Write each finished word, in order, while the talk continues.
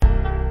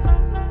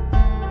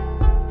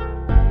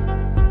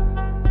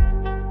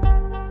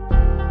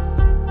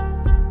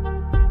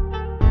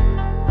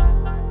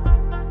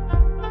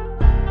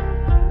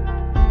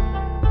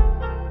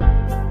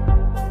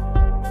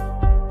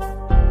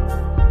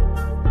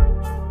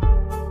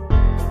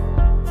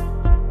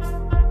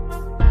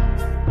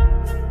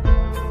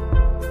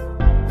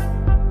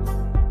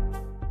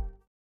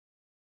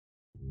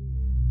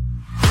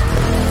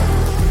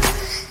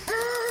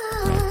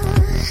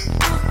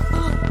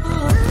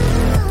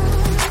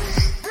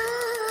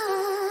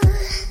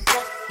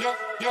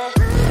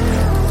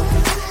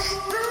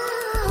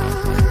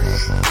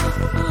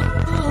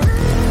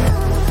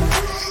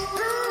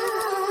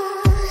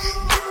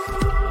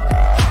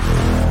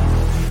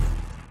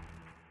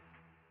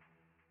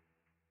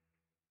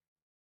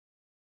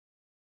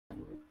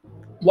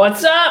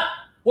What's up?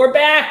 We're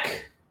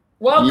back.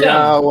 Welcome.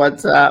 Yo,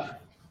 what's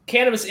up?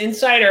 Cannabis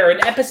Insider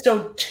in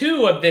episode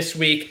 2 of this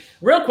week.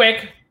 Real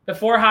quick,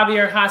 before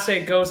Javier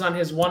Hasse goes on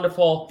his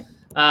wonderful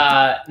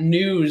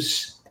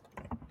news,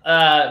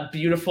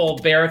 beautiful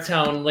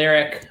baritone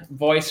lyric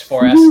voice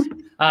for us,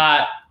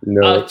 a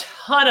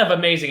ton of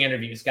amazing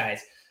interviews,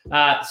 guys.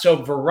 So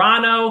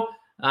Verano,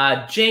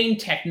 Jane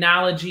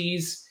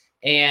Technologies,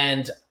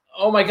 and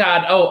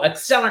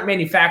Accelerant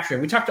Manufacturing.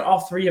 We talked to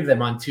all three of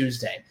them on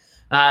Tuesday.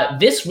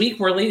 This week,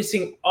 we're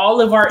releasing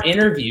all of our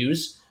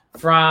interviews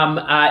from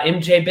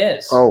MJ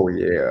Biz. Oh,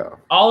 yeah.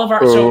 All of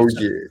our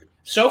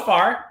so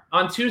far,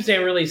 on Tuesday,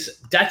 we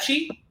released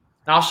Dutchie.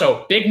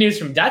 Also, big news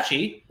from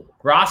Dutchie.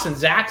 Ross and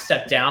Zach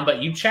stepped down,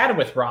 but you chatted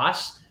with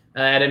Ross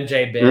at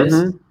MJ Biz.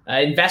 Mm-hmm.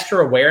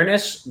 Investor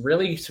awareness,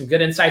 really some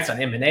good insights on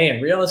M&A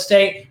and real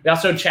estate. We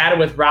also chatted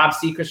with Rob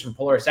Seekers from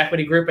Polaris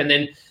Equity Group. And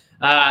then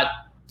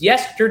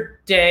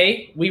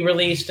yesterday, we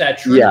released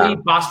Truly,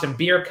 Boston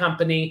Beer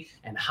Company,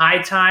 and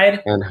High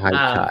Tide.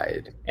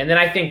 And then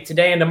I think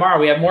today and tomorrow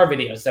we have more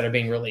videos that are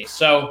being released.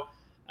 So,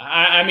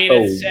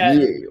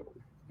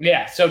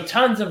 so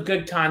tons of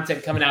good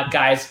content coming out,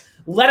 guys.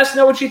 Let us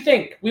know what you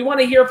think. We want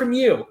to hear from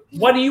you.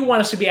 What do you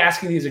want us to be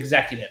asking these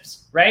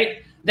executives,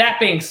 right? That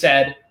being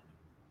said,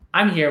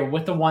 I'm here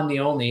with the one, the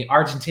only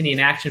Argentinian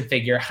action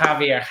figure,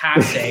 Javier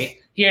Hasse,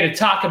 here to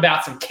talk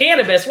about some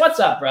cannabis. What's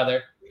up,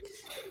 brother?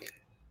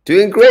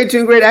 Doing great.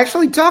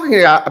 Actually, talking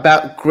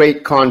about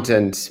great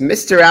content.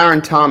 Mr.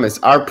 Aaron Thomas,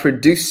 our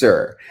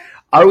producer.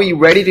 Are we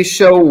ready to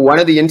show one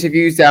of the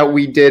interviews that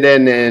we did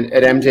at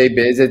MJ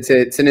Biz?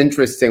 It's an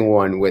interesting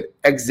one with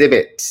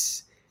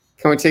Exhibit.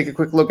 Can we take a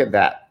quick look at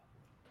that?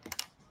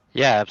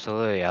 Yeah,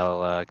 absolutely.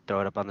 I'll throw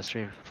it up on the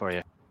stream for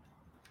you.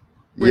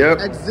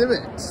 With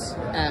Exhibit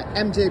at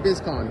MJ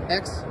BizCon.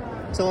 X,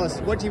 tell us,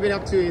 what you've been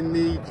up to in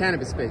the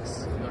cannabis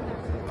space.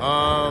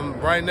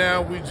 Right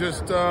now, we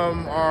just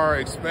are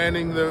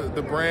expanding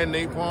the brand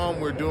Napalm.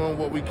 We're doing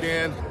what we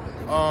can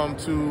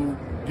to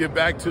give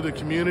back to the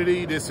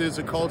community. This is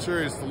a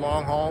culture. It's the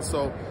long haul.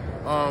 So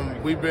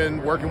we've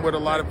been working with a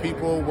lot of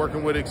people,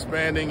 working with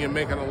expanding and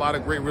making a lot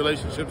of great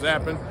relationships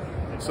happen.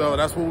 So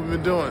that's what we've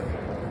been doing.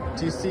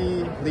 Do you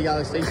see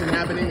legalization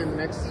happening in the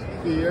next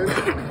few years?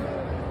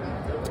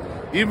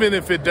 Even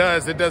if it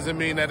does, it doesn't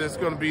mean that it's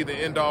going to be the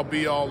end-all,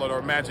 be-all, or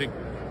a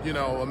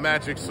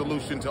magic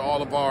solution to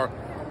all of our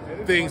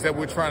things that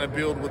we're trying to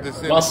build with this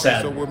industry. Well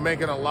said. So we're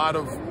making a lot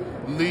of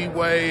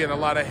leeway and a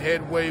lot of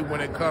headway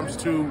when it comes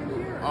to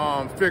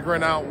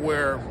figuring out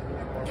where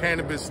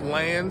cannabis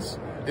lands.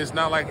 It's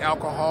not like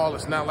alcohol.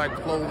 It's not like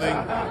clothing.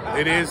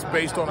 It is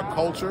based on a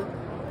culture,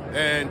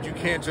 and you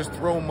can't just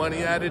throw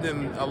money at it.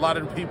 And a lot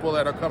of the people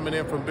that are coming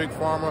in from Big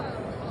Pharma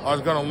are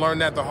going to learn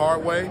that the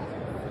hard way.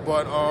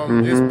 But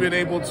it's been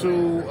able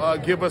to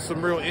give us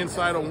some real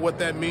insight on what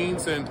that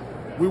means, and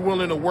we're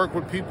willing to work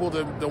with people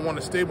that want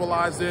to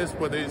stabilize this,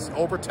 but it's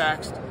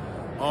overtaxed.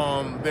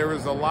 There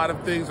is a lot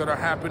of things that are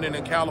happening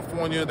in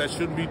California that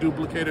shouldn't be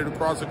duplicated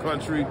across the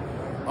country.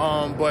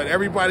 But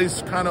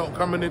everybody's kind of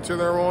coming into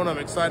their own. I'm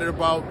excited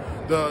about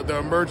the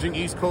emerging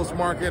East Coast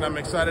market. I'm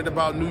excited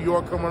about New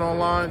York coming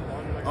online.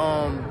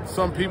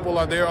 Some people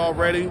are there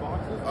already.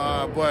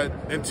 But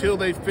until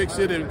they fix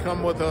it and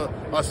come with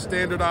a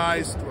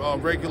standardized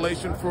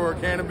regulation for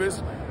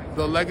cannabis,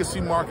 the legacy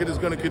market is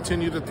going to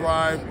continue to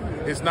thrive.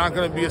 It's not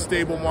going to be a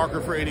stable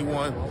market for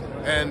anyone,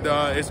 and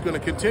it's going to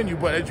continue.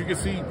 But as you can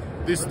see,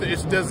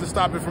 it doesn't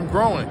stop it from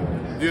growing.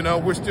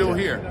 We're still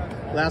here.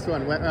 Last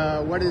one.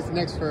 What is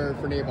next for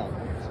Napalm?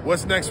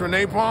 What's next for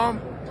Napalm?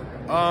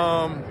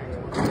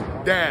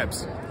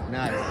 Dabs.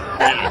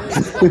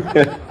 Nice.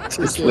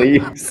 Just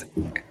leaves.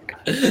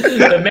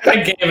 The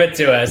man gave it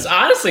to us.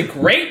 Honestly,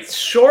 great,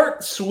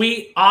 short,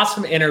 sweet,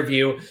 awesome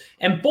interview.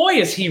 And boy,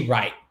 is he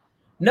right.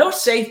 No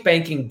safe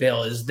banking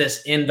bill is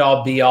this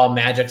end-all, be-all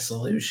magic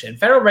solution.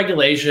 Federal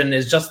regulation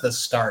is just the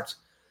start.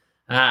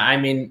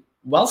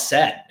 Well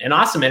said. An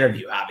awesome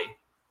interview, Javi.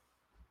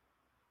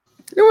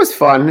 It was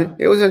fun.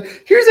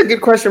 Here's a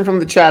good question from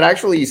the chat.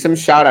 Actually, some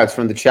shout-outs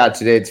from the chat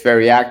today. It's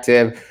very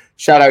active.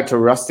 Shout out to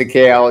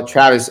Rusticale,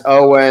 Travis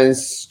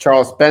Owens,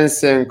 Charles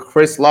Benson,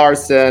 Chris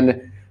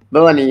Larson,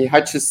 Melanie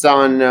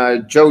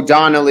Hutchison, Joe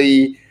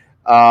Donnelly.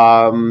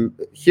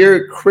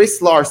 Here,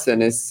 Chris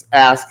Larson is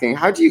asking,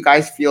 how do you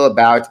guys feel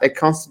about a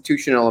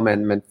constitutional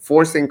amendment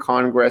forcing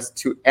Congress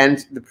to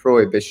end the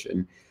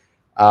prohibition?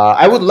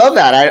 I would love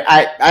that.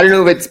 I don't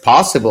know if it's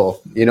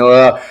possible.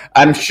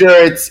 I'm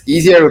sure it's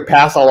easier to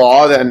pass a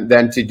law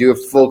than to do a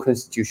full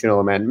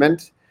constitutional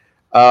amendment.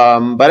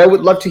 But I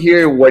would love to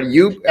hear what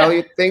you,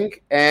 Elliot,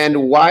 think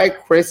and why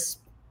Chris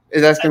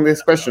is asking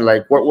this question.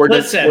 Like, where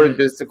does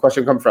the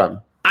question come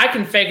from? I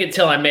can fake it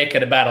till I make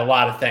it about a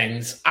lot of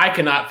things. I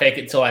cannot fake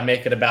it till I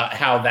make it about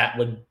how that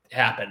would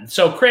happen.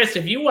 So, Chris,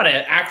 if you want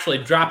to actually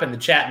drop in the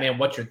chat, man,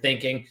 what you're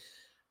thinking,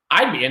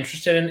 I'd be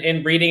interested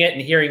in reading it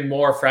and hearing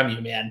more from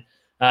you, man.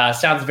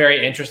 Sounds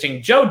very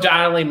interesting. Joe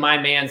Donnelly, my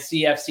man,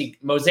 CFC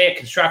Mosaic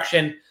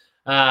Construction.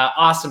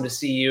 Awesome to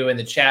see you in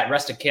the chat.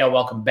 Rustic Kale,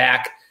 welcome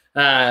back.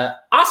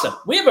 Awesome.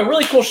 We have a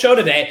really cool show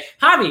today.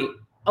 Javi,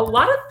 a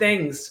lot of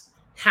things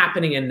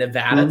happening in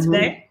Nevada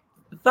today.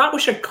 I thought we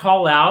should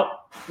call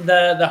out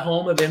the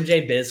home of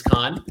MJ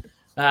BizCon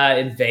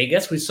in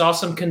Vegas. We saw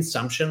some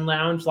consumption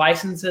lounge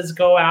licenses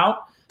go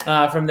out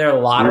from their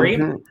lottery.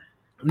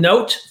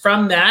 Note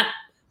from that,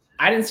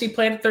 I didn't see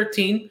Planet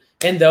 13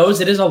 in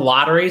those. It is a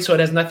lottery, so it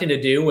has nothing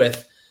to do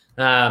with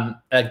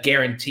a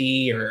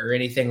guarantee or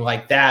anything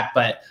like that.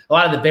 But a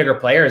lot of the bigger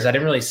players I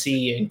didn't really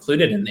see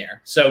included in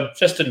there. So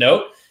just a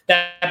note.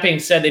 That being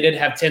said, they did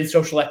have 10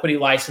 social equity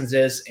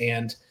licenses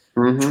and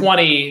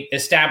 20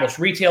 established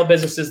retail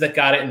businesses that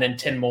got it, and then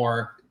 10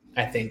 more,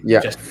 I think. Yeah,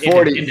 just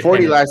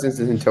 40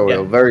 licenses in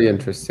total. Yeah. Very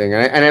interesting.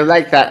 And I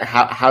like that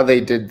how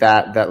they did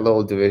that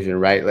little division,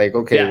 right? Like,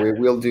 okay,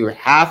 we'll do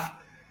half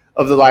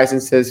of the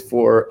licenses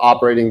for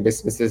operating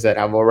businesses that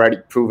have already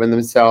proven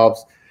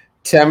themselves,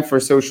 10 for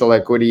social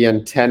equity,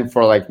 and 10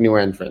 for like new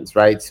entrants,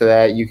 right? So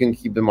that you can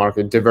keep the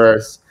market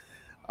diverse.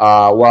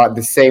 While at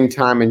the same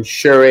time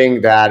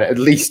ensuring that at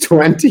least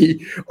 20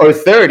 or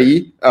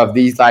 30 of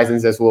these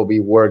licenses will be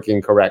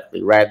working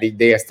correctly, right?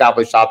 They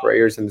established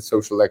operators and the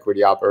social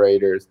equity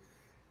operators.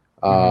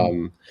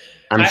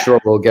 I'm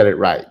sure we'll get it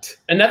right.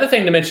 Another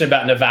thing to mention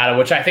about Nevada,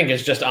 which I think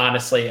is just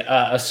honestly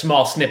a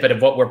small snippet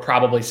of what we're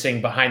probably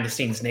seeing behind the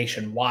scenes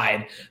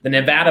nationwide. The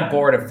Nevada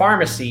Board of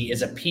Pharmacy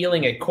is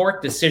appealing a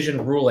court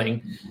decision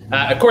ruling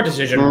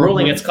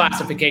its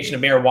classification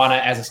of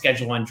marijuana as a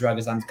Schedule I drug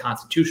is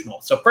unconstitutional.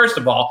 So first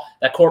of all,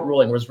 that court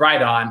ruling was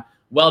right on.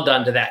 Well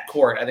done to that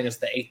court. I think it's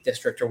the 8th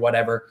district or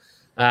whatever.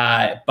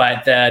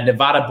 But the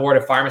Nevada Board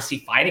of Pharmacy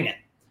fighting it.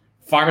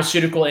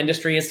 Pharmaceutical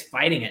industry is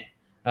fighting it,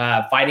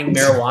 fighting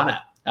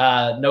marijuana.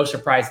 No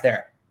surprise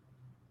there.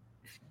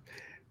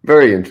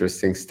 Very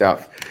interesting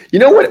stuff. You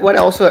know what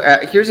also,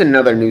 here's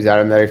another news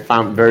item that I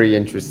found very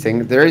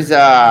interesting. There's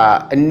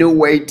a new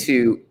way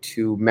to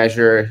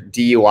measure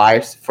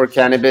DUIs for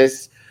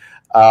cannabis,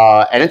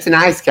 and it's an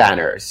eye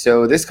scanner.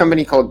 So this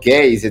company called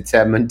Gaze, it's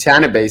a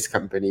Montana-based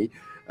company,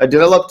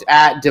 developed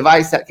a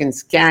device that can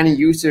scan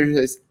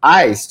users'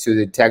 eyes to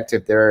detect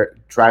if they're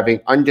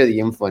driving under the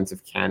influence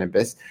of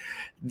cannabis.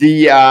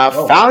 The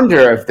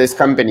founder of this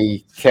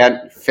company,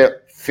 Kent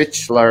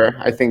Fischler,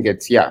 I think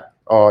it's,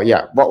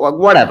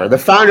 whatever. The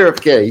founder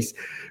of Gaze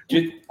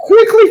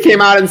quickly came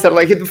out and said,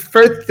 like, the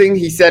first thing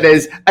he said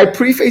is, I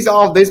preface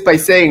all of this by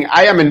saying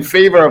I am in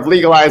favor of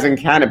legalizing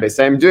cannabis.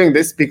 I am doing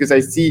this because I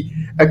see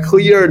a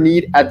clear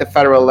need at the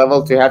federal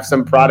level to have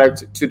some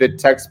product to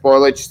detect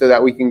spoilage so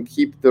that we can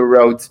keep the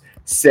roads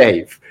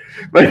safe.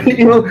 But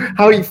you know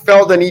how he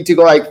felt the need to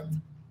go, like,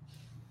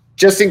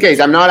 just in case,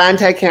 I'm not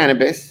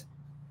anti-cannabis.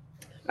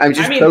 I'm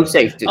just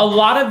pro-safety. A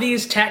lot of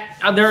these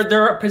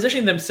they're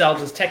positioning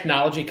themselves as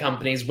technology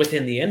companies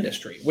within the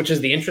industry, which is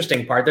the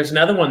interesting part. There's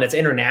another one that's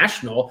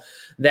international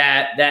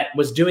that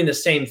was doing the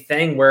same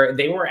thing, where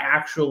they were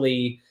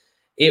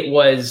it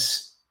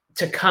was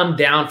to come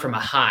down from a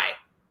high,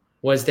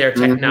 was their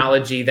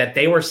technology that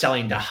they were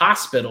selling to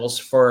hospitals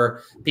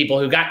for people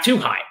who got too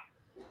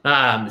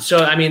high.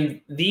 So, I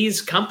mean,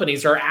 these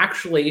companies are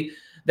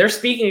they're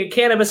speaking at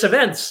cannabis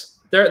events.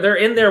 They're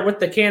in there with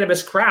the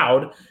cannabis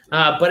crowd,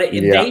 but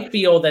they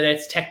feel that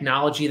it's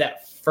technology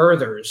that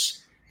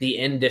furthers the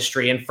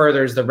industry and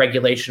furthers the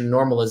regulation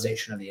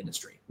normalization of the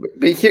industry.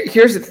 But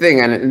here's the thing,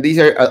 and these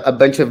are a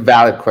bunch of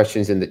valid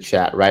questions in the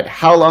chat, right?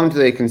 How long do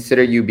they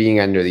consider you being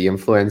under the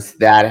influence?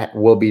 That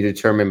will be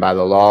determined by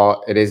the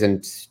law. It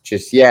isn't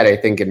just yet, I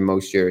think, in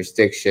most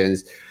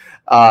jurisdictions.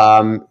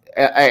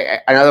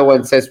 Another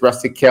one says,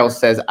 Rustic Kale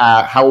says,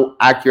 how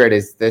accurate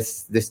is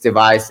this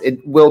device?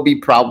 It will be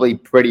probably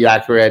pretty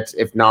accurate.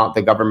 If not,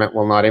 the government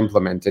will not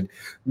implement it.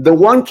 The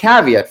one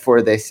caveat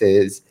for this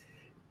is,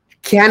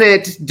 can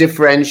it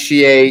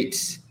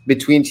differentiate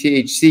between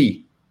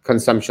THC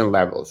consumption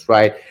levels,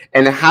 right?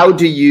 And how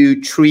do you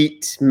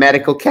treat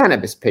medical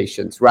cannabis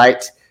patients,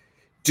 right?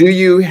 Do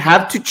you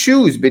have to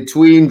choose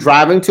between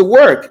driving to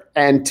work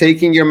and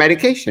taking your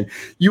medication?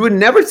 You would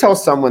never tell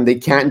someone they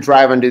can't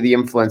drive under the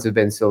influence of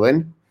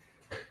insulin.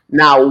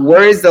 Now,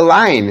 where is the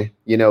line,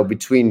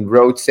 between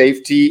road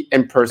safety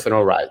and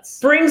personal rights?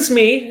 Brings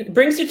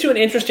you to an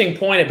interesting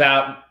point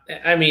about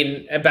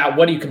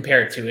what do you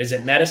compare it to? Is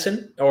it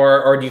medicine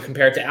or do you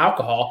compare it to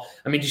alcohol?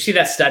 Did you see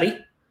that study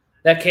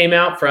that came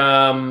out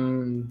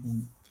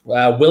from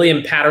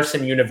William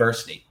Patterson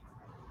University?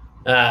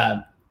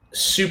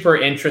 Super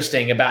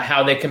interesting about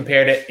how they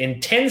compared it in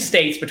 10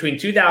 states between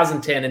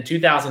 2010 and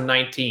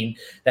 2019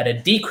 that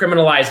had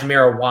decriminalized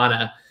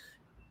marijuana.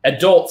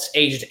 Adults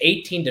aged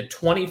 18 to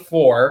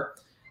 24,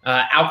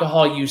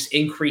 alcohol use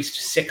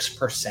increased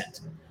 6%.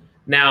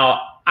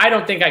 Now, I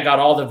don't think I got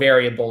all the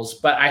variables,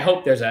 but I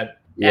hope there's a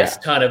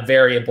ton of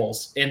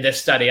variables in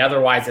this study.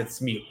 Otherwise,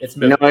 it's mute. It's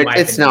moot. No,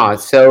 it's not.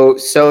 So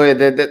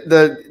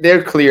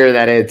they're clear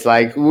that it's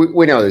like,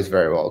 we know this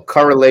very well.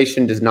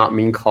 Correlation does not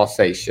mean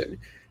causation.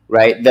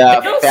 Right. They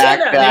don't say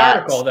that in the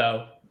article,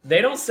 though. They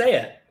don't say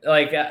it.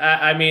 Like,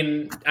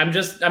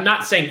 I'm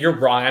not saying you're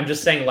wrong. I'm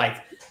just saying, like,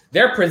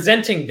 they're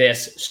presenting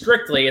this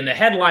strictly, and the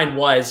headline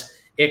was,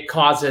 it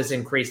causes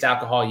increased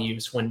alcohol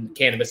use when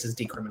cannabis is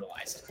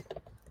decriminalized.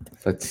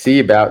 Let's see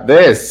about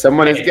this.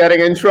 Someone is getting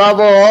in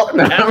trouble.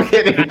 No, I'm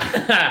kidding.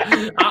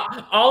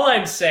 All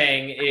I'm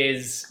saying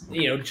is,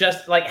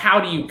 just like how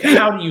do you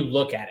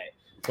look at it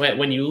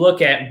when you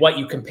look at what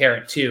you compare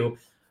it to?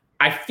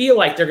 I feel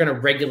like they're going to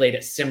regulate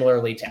it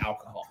similarly to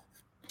alcohol.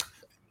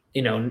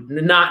 They're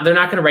not going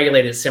to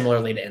regulate it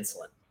similarly to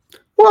insulin.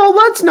 Well,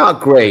 that's not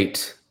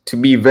great, to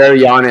be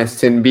very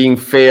honest, and being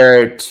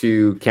fair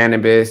to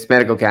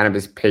medical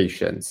cannabis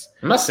patients.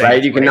 I'm not saying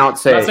right. You cannot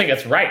say. I'm not saying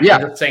it's right. Yeah.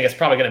 I'm just saying it's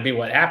probably going to be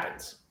what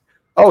happens.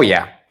 Oh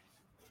yeah.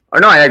 Oh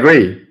no, I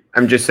agree.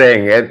 I'm just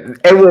saying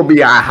it will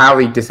be a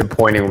highly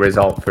disappointing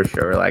result for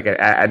sure, like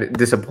a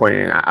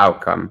disappointing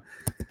outcome.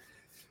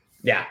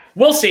 Yeah,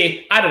 we'll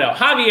see. I don't know.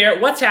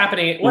 Javier, what's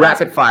happening?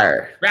 Rapid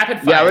fire.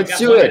 Yeah, let's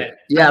do it.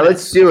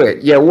 Let's do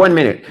it. Yeah, 1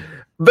 minute.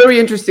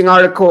 Very interesting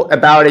article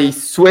about a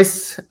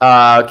Swiss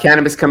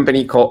cannabis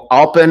company called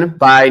Alpen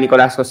by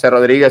Nicolás José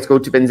Rodriguez. Go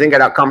to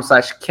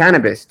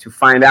benzinga.com/cannabis to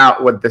find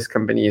out what this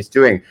company is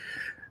doing.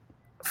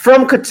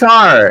 From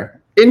Qatar,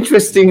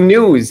 interesting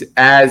news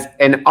as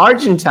an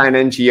Argentine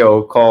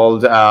NGO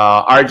called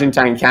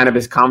Argentine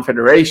Cannabis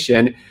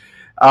Confederation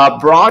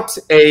brought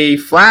a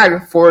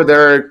flag for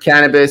their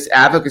cannabis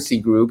advocacy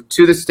group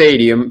to the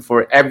stadium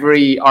for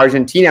every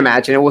Argentina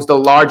match, and it was the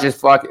largest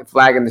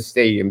flag in the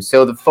stadium.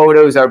 So the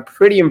photos are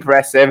pretty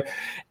impressive,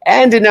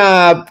 and in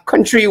a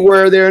country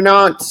where they're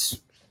not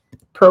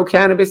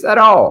pro-cannabis at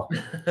all.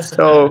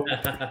 So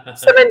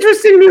some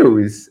interesting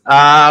news.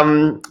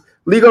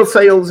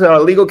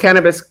 Legal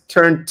cannabis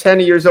turned 10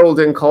 years old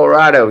in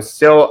Colorado.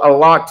 Still a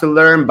lot to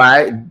learn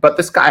but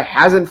the sky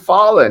hasn't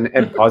fallen,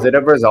 and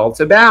positive results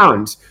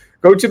abound.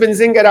 Go to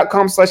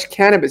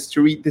benzinga.com/cannabis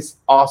to read this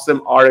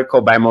awesome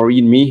article by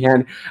Maureen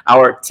Meehan,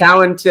 our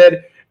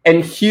talented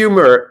and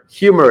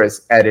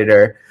humorous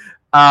editor.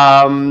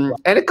 And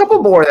a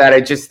couple more that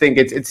I just think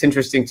it's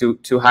interesting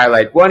to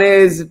highlight. One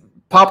is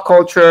pop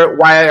culture,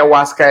 why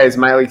ayahuasca is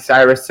Miley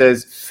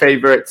Cyrus's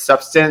favorite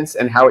substance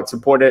and how it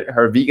supported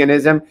her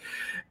veganism.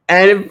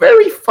 And a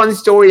very fun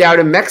story out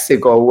of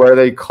Mexico where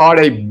they caught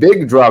a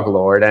big drug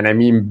lord, and I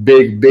mean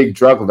big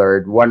drug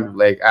lord, one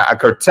like a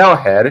cartel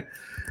head,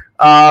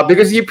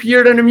 because he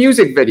appeared in a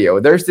music video.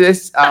 There's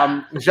this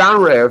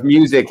genre of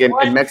music in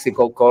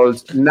Mexico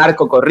called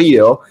narco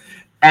corrido,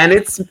 and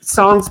it's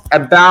songs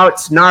about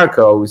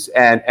narcos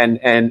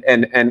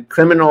and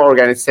criminal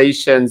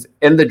organizations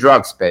in the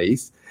drug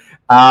space,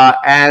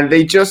 and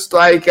they just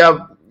like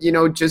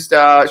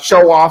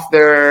show off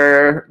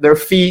their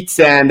feats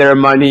and their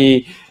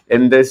money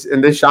in this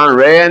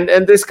genre.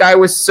 And this guy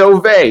was so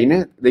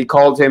vain, they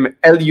called him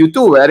El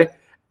YouTuber.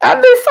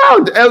 And they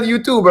found El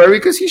YouTuber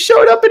because he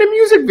showed up in a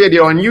music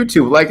video on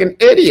YouTube like an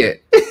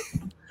idiot.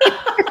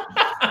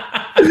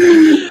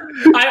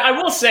 I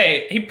will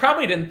say, he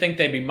probably didn't think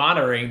they'd be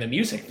monitoring the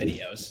music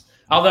videos.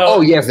 Although,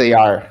 oh yes, they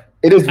are.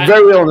 It is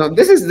very well known.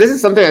 This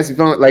is something that's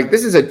like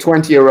this is a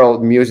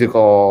 20-year-old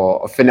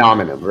musical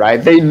phenomenon,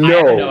 right? They know.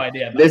 I have no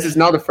idea. This is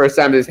not the first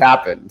time this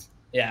happened.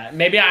 Yeah,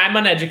 maybe I'm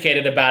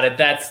uneducated about it.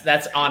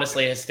 That's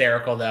honestly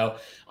hysterical, though.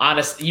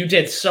 You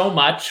did so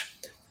much,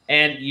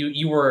 and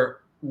you were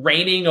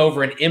reigning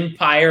over an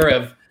empire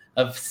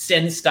of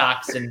sin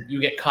stocks, and you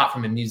get caught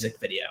from a music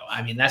video.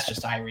 I mean, that's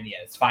just irony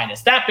at its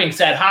finest. That being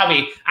said,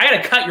 Javi, I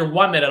got to cut your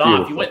 1 minute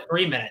off. You went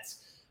 3 minutes.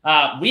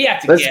 We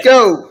have to Let's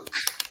go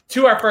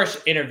to our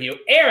first interview.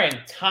 Aaron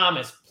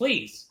Thomas,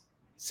 please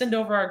send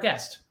over our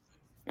guest.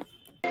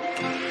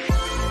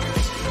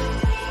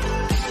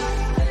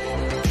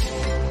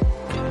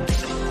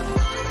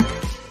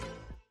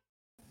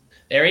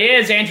 There he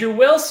is, Andrew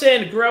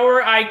Wilson,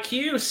 Grower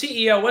IQ,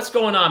 CEO. What's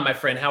going on, my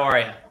friend? How are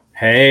you?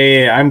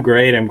 Hey, I'm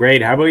great.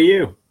 How about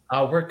you?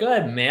 Oh, we're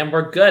good, man.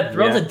 We're good.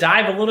 Thrilled to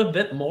dive a little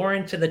bit more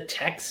into the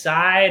tech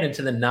side,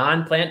 into the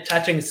non-plant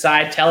touching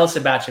side. Tell us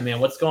about you, man.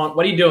 What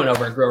are you doing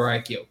over at Grower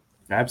IQ?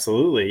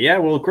 Absolutely. Yeah,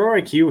 well,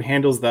 Grower IQ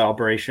handles the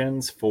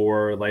operations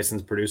for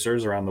licensed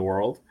producers around the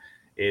world.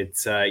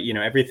 It's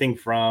everything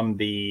from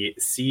the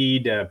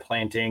seed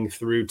planting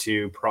through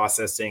to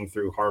processing,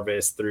 through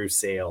harvest, through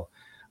sale.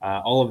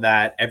 All of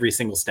that, every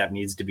single step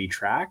needs to be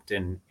tracked.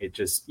 And it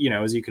just,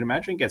 as you can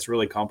imagine, gets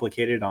really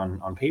complicated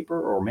on paper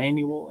or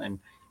manual. And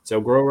so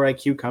Grower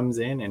IQ comes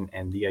in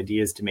and the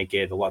idea is to make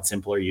it a lot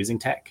simpler using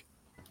tech.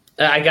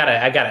 I gotta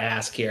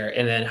ask here,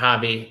 and then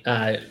Javi,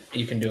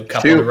 you can do a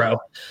couple in a row.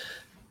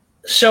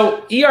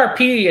 So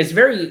ERP is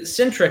very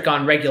centric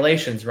on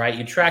regulations, right?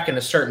 You track in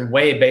a certain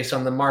way based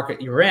on the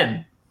market you're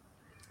in.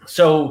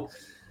 So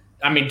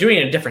I mean, doing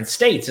it in different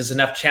states is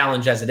enough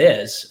challenge as it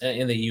is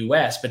in the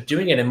U.S., but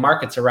doing it in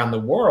markets around the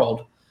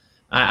world,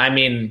 I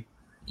mean,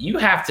 you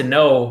have to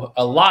know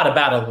a lot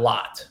about a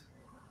lot,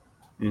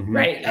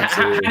 right?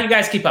 How do you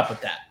guys keep up with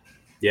that?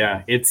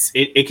 Yeah,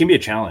 it can be a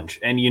challenge,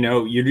 and you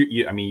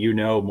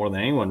know more than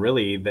anyone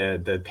really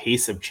the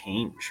pace of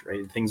change,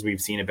 right? Things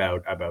we've seen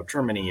about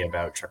Germany,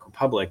 about Czech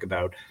Republic,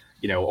 about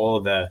all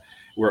of the.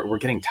 We're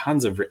getting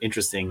tons of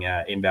interesting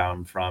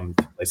inbound from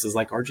places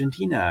like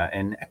Argentina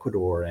and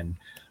Ecuador and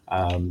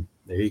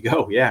There you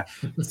go. Yeah.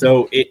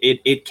 So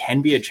it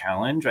can be a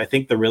challenge. I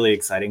think the really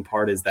exciting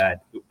part is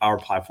that our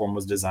platform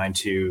was designed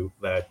to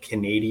the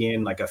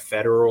Canadian, like a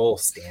federal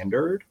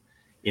standard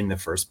in the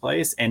first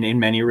place. And in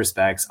many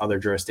respects, other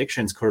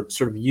jurisdictions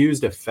sort of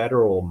used a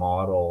federal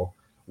model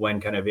when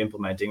kind of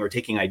implementing or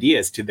taking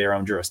ideas to their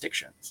own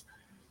jurisdictions.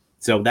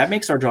 So that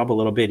makes our job a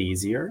little bit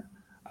easier.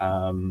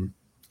 And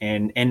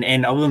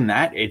other than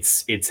that,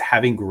 it's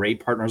having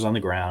great partners on the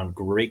ground,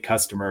 great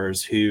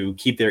customers who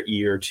keep their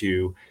ear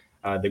to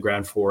the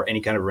ground for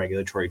any kind of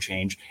regulatory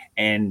change.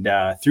 And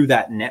through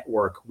that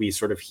network, we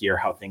sort of hear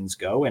how things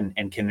go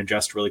and can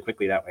adjust really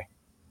quickly that way.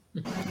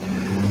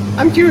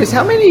 I'm curious,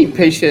 how many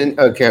patients,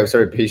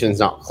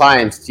 not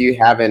clients, do you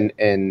have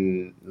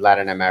in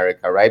Latin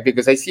America, right?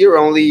 Because I see you're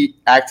only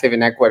active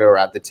in Ecuador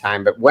at the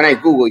time, but when I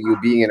Google you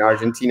being in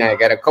Argentina, I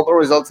got a couple of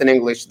results in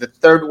English. The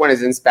third one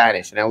is in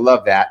Spanish, and I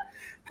love that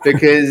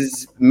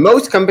because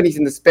most companies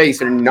in the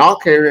space are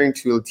not catering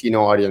to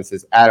Latino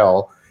audiences at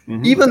all.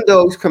 Mm-hmm. Even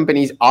those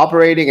companies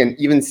operating and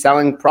even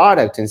selling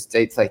product in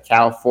states like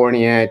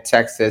California,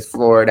 Texas,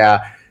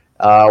 Florida,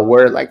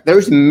 where like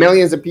there's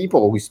millions of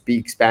people who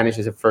speak Spanish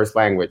as a first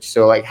language.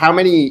 So like how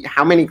many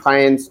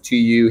clients do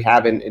you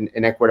have in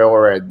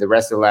Ecuador or the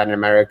rest of Latin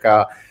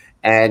America?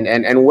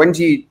 And when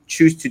do you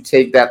choose to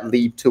take that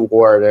leap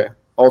toward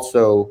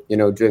also,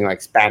 doing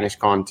like Spanish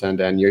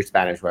content and your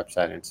Spanish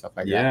website and stuff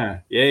like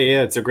that?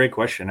 Yeah. It's a great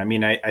question. I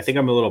mean, I think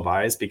I'm a little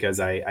biased because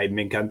I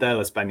me encanta el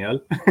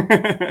español.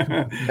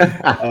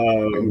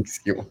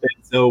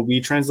 So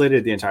we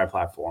translated the entire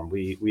platform.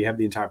 We have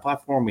the entire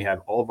platform. We have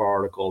all of our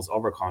articles, all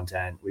of our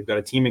content. We've got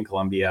a team in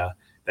Colombia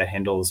that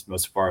handles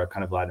most of our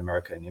kind of Latin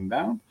America and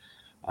inbound.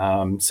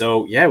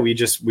 So yeah, we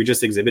just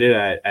exhibited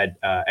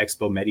at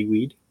Expo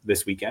MediWeed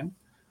this weekend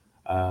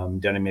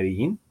down in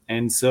Medellin.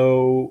 And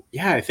so,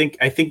 yeah, I think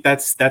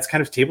that's kind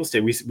of table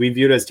stakes. We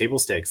view it as table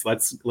stakes.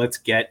 Let's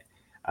get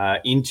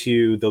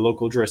into the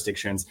local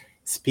jurisdictions,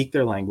 speak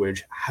their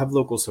language, have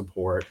local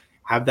support,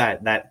 have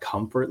that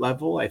comfort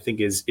level. I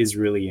think is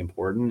really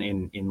important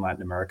in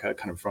Latin America,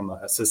 kind of from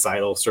a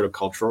societal sort of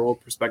cultural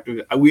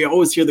perspective. We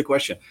always hear the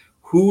question,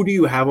 who do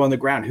you have on the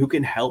ground? Who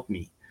can help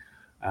me?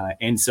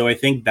 And so I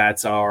think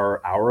that's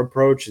our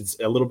approach. It's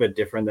a little bit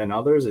different than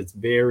others. It's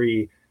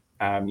very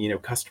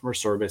customer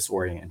service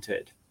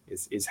oriented.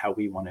 Is how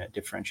we want to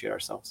differentiate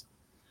ourselves.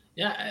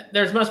 Yeah,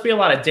 there must be a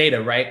lot of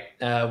data, right,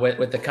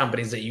 with the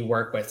companies that you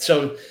work with.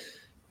 So,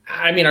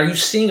 I mean, are you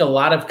seeing a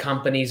lot of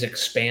companies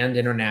expand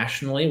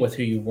internationally with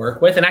who you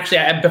work with? And actually,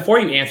 before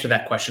you answer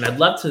that question, I'd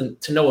love to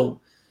know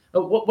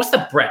what's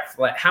the breadth?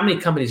 Like, how many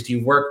companies do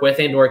you work with,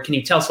 and or can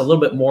you tell us a little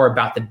bit more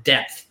about the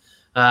depth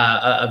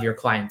of your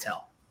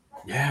clientele?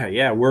 Yeah.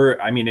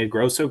 It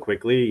grows so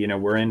quickly.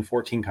 We're in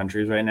 14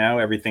 countries right now,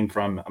 everything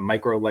from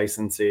micro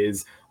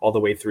licenses all the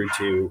way through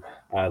to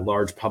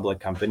large public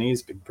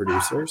companies, big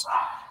producers.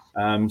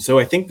 So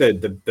I think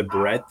the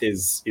breadth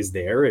is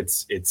there.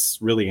 It's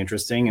really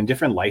interesting, and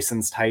different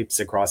license types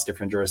across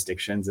different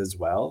jurisdictions as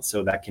well.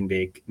 So that can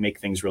make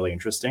things really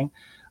interesting.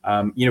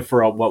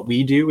 For what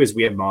we do is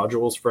we have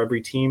modules for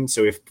every team.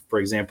 So if, for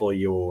example,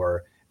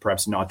 you're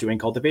perhaps not doing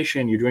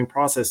cultivation, you're doing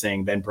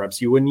processing, then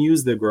perhaps you wouldn't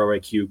use the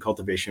GrowIQ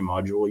cultivation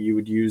module. You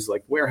would use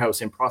like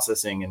warehouse and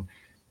processing and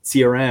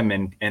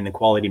CRM and the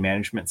quality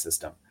management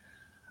system.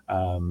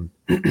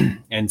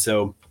 And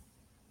so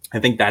I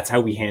think that's how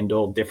we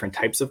handle different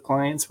types of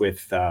clients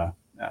with the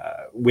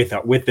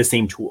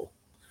same tool.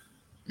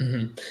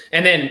 Mm-hmm.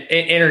 And then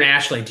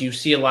internationally, do you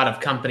see a lot of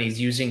companies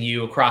using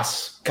you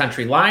across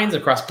country lines,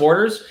 across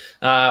borders,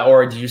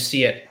 or do you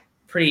see it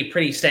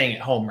pretty staying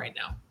at home right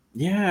now?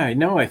 Yeah,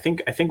 no, I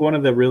think one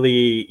of the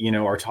really,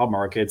 our top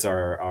markets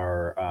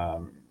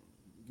are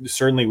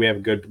certainly we have a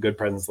good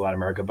presence in Latin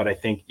America, but I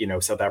think,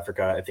 South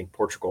Africa, I think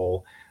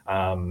Portugal,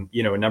 a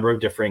number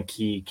of different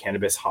key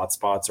cannabis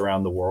hotspots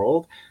around the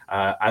world.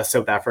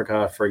 South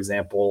Africa, for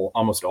example,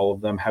 almost all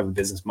of them have a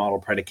business model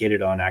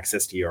predicated on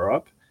access to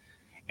Europe.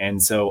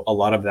 And so a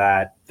lot of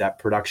that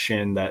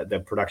production,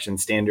 the production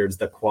standards,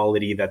 the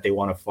quality that they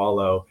want to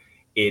follow,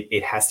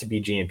 it has to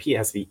be GMP, it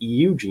has to be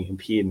EU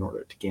GMP in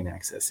order to gain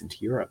access into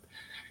Europe.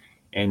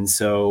 And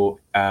so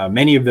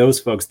many of those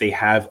folks, they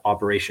have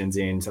operations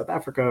in South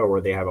Africa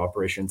or they have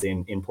operations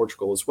in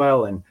Portugal as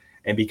well. And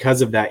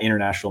because of that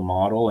international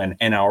model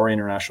and our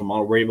international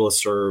model, we're able to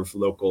serve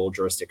local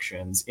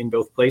jurisdictions in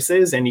both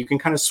places. And you can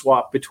kind of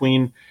swap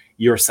between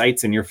your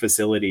sites and your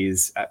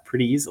facilities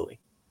pretty easily.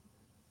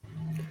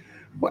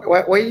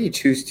 Why do you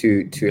choose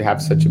to have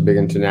such a big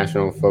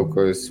international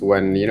focus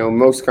when,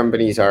 most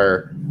companies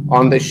are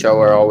on the show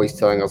are always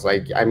telling us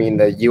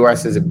the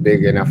US is a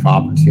big enough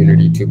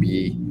opportunity to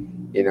be,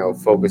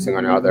 focusing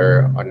on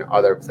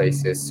other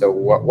places. So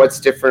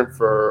what's different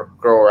for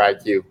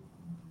GrowIQ?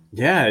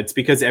 Yeah, it's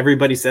because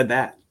everybody said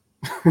that.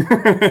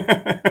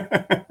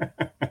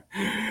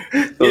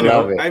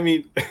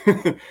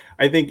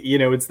 I think,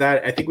 it's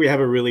that. I think we have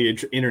a really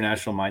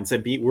international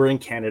mindset. We're in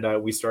Canada.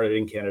 We started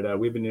in Canada.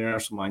 We have an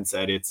international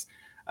mindset. It's,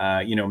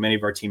 many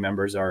of our team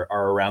members are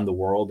around the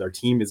world. Our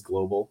team is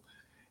global.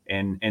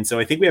 And so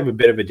I think we have a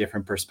bit of a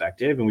different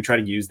perspective, and we try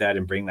to use that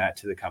and bring that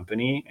to the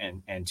company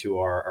and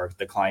to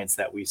the clients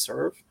that we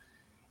serve.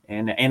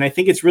 And I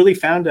think it's really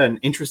found an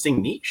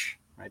interesting niche,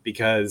 right?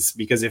 Because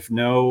if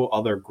no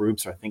other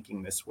groups are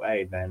thinking this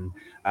way, then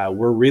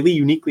we're really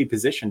uniquely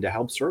positioned to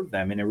help serve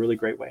them in a really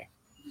great way.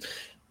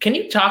 Can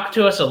you talk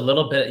to us a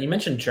little bit? You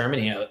mentioned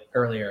Germany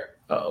earlier.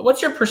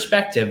 What's your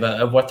perspective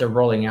of what they're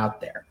rolling out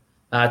there?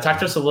 Talk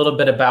to us a little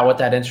bit about what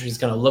that industry is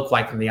going to look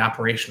like from the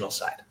operational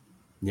side.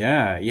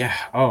 Yeah.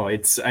 Oh,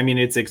 it's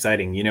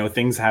exciting. You know,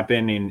 things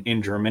happen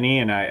in Germany,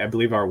 and I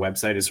believe our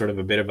website is sort of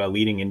a bit of a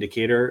leading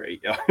indicator.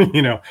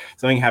 You know,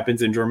 something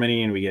happens in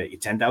Germany and we get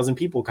 10,000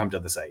 people come to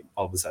the site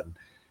all of a sudden.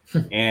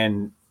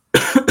 And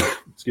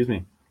excuse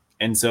me.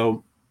 And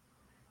so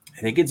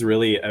I think it's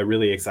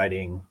really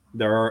exciting.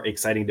 There are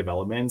exciting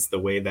developments. The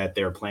way that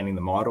they're planning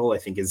the model, I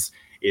think is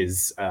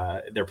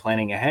they're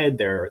planning ahead.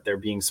 They're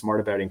being smart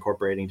about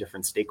incorporating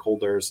different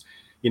stakeholders.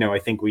 You know, I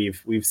think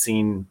we've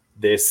seen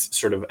this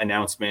sort of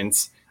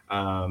announcements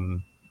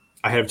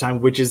ahead of time,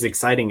 which is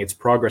exciting. It's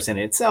progress in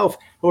itself.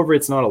 However,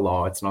 it's not a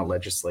law. It's not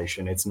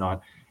legislation. It's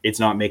not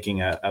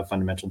making a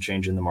fundamental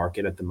change in the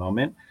market at the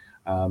moment.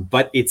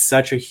 But it's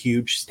such a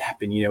huge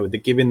step. And, you know,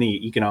 given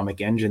the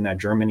economic engine that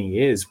Germany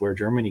is, where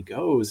Germany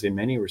goes, in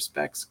many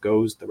respects,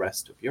 goes the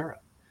rest of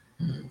Europe.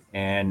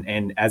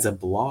 And as a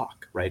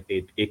bloc, right,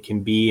 it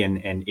can be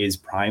and is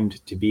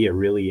primed to be a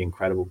really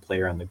incredible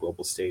player on the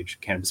global stage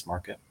cannabis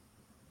market.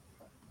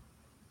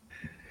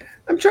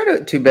 I'm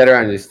trying to better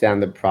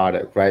understand the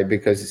product, right?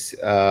 Because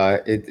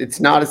it's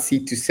not a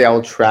seed to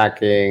sale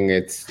tracking.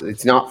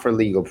 It's not for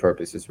legal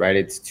purposes, right?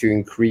 It's to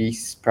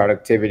increase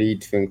productivity,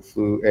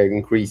 to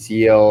increase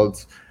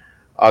yields.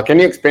 Can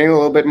you explain a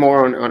little bit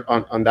more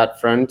on that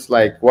front?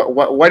 Like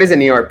what is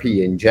an ERP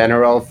in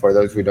general for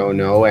those who don't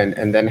know,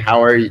 and then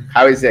how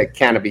is a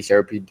cannabis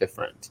ERP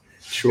different?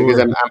 Sure.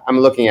 Because I'm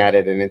looking at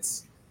it and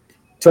it's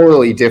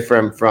totally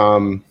different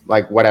from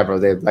like whatever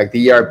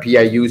the ERP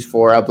I use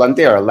for El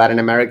Plante or a Latin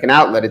American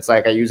outlet. It's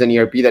like I use an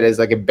ERP that is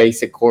like a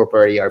basic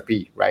corporate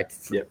ERP, right?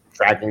 Yep.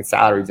 Tracking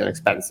salaries and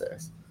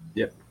expenses.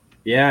 Yep.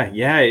 Yeah.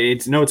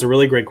 It's a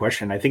really great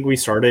question. I think we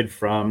started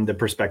from the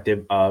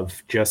perspective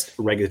of just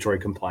regulatory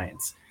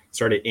compliance.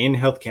 Started in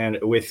Health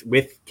Canada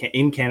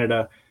in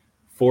Canada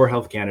for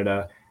Health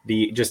Canada,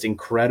 the just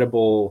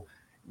incredible,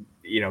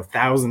 you know,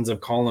 thousands of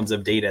columns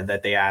of data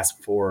that they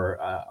ask for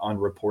on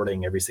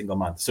reporting every single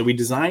month. So we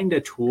designed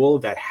a tool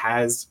that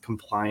has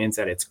compliance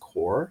at its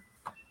core,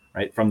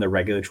 right, from the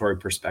regulatory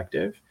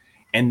perspective.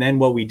 And then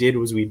what we did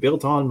was we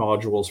built on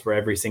modules for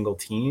every single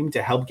team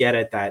to help get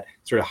at that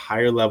sort of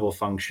higher level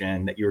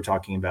function that you were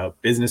talking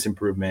about: business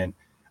improvement,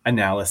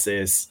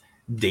 analysis,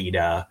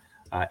 data,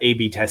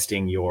 A/B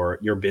testing your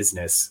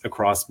business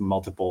across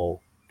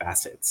multiple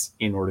facets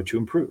in order to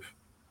improve.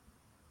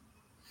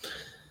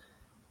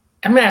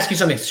 I'm going to ask you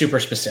something super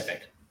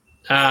specific.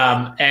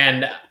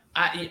 And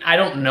I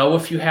don't know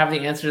if you have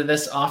the answer to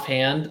this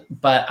offhand,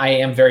 but I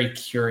am very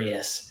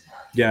curious.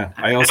 Yeah,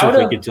 I also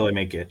think it till I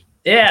make it.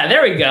 Yeah,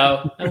 there we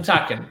go. I'm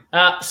talking.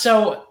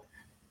 So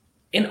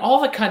in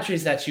all the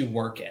countries that you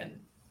work in,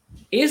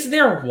 is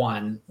there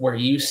one where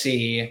you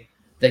see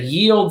the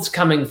yields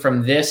coming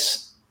from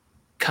this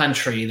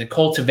country, the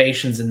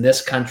cultivations in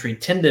this country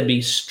tend to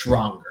be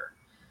stronger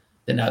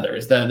than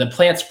others? The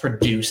plants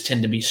produced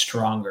tend to be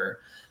stronger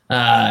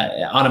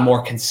on a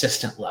more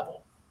consistent level?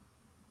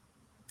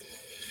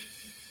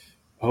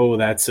 Oh,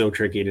 that's so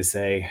tricky to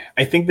say.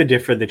 I think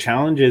the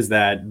challenge is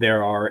that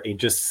there are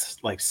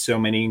just like so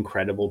many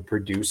incredible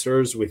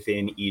producers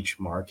within each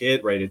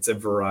market, right? It's a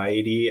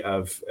variety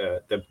of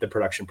the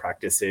production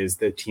practices,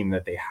 the team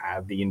that they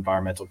have, the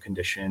environmental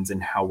conditions,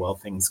 and how well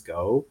things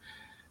go.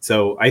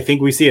 So I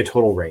think we see a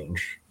total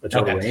range, and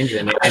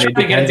it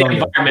depends on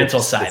the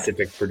environmental side,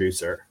 specific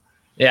producer.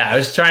 Yeah, I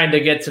was trying to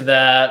get to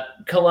the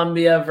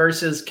Colombia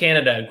versus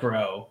Canada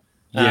grow.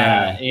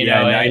 I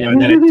know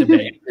that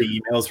debate.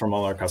 The emails from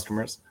all our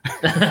customers.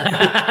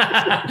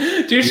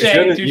 Touche.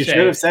 You should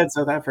have said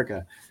South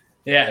Africa.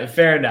 Yeah,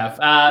 fair enough.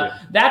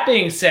 That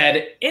being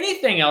said,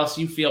 anything else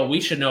you feel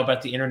we should know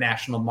about the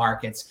international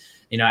markets?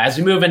 You know, as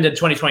we move into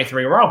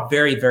 2023, we're all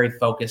very, very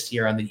focused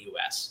here on the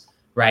U.S.,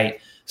 right?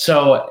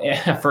 So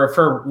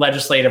for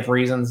legislative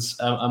reasons,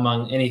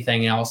 among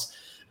anything else,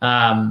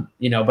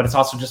 but it's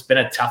also just been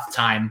a tough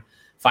time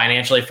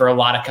financially for a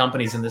lot of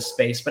companies in this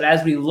space. But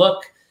as we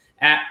look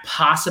at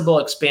possible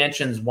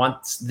expansions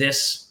once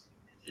this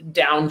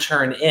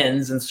downturn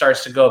ends and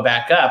starts to go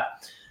back up,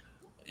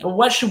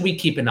 what should we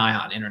keep an eye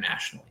on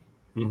internationally?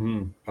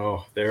 Mm-hmm.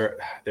 Oh, there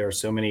are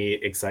so many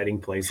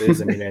exciting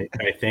places. I mean,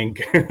 I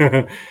think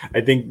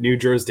I think new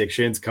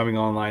jurisdictions coming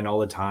online all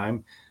the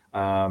time.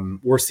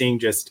 We're seeing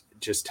just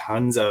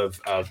tons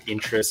of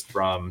interest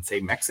from,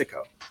 say,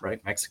 Mexico,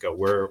 right? Mexico,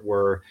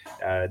 where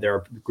there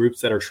are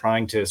groups that are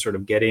trying to sort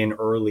of get in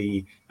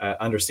early,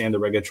 understand the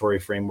regulatory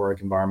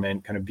framework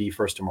environment, kind of be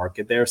first to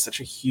market there.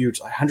 Such a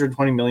huge,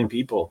 120 million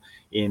people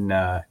in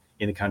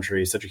the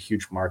country, such a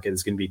huge market.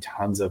 There's going to be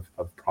tons of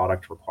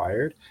product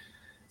required.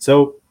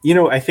 So,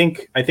 I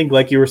think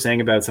like you were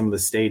saying about some of the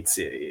states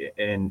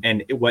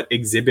and what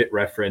Exhibit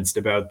referenced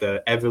about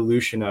the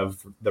evolution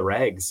of the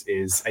regs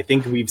is, I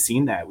think we've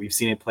seen that. We've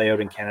seen it play out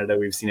in Canada.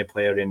 We've seen it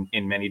play out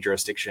in many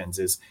jurisdictions.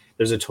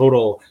 There's a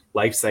total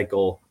life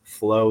cycle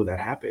flow that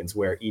happens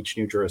where each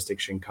new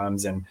jurisdiction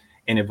comes and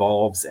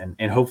evolves,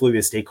 and hopefully the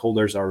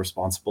stakeholders are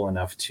responsible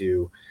enough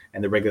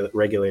and the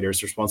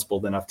regulators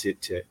responsible enough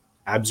to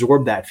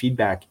absorb that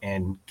feedback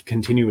and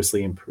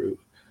continuously improve.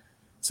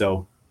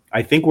 So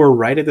I think we're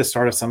right at the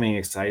start of something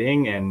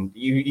exciting, and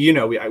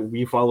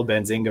we follow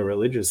Benzinga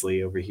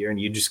religiously over here, and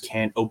you just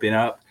can't open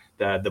up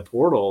the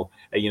portal,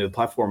 the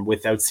platform,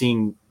 without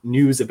seeing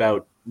news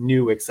about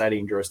new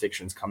exciting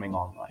jurisdictions coming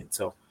online.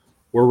 So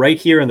we're right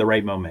here in the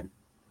right moment.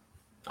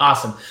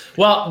 Awesome.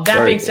 Well,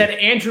 that being said,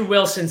 Andrew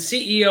Wilson,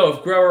 CEO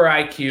of Grower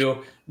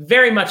IQ,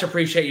 very much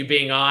appreciate you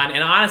being on,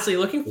 and honestly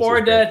looking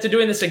forward to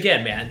doing this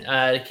again,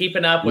 man.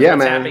 Keeping up with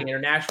what's happening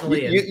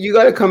internationally. You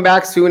got to come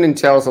back soon and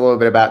tell us a little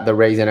bit about the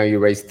raise. I know you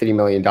raised $3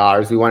 million.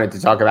 We wanted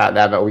to talk about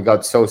that, but we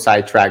got so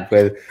sidetracked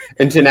with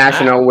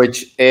international,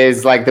 which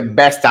is like the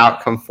best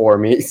outcome for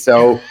me.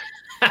 So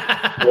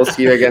we'll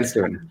see you again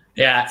soon.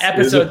 Yeah,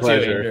 episode 2,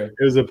 Andrew.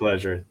 It was a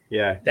pleasure.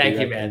 Yeah. Thank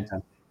you, man.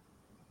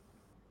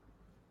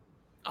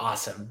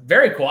 Awesome.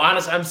 Very cool.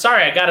 Honestly, I'm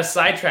sorry I got a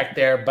sidetrack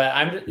there, but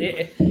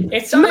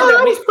it's something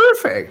that was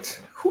perfect.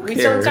 We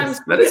sometimes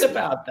forget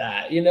about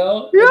that,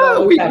 Yeah,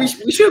 we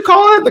should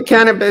call it the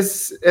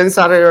Cannabis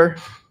Insider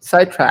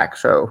Sidetrack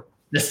Show.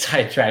 The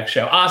Sidetrack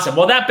Show. Awesome.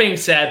 Well, that being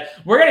said,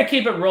 we're going to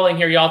keep it rolling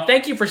here, y'all.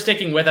 Thank you for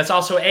sticking with us.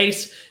 Also,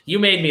 Ace, you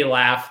made me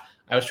laugh.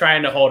 I was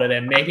trying to hold it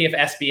in. Maybe if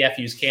SBF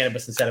used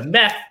cannabis instead of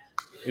meth,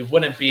 we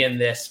wouldn't be in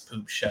this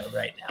poop show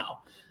right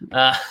now.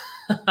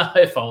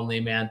 If only,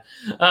 man.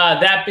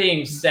 That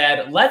being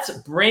said, let's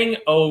bring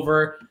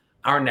over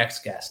our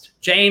next guest,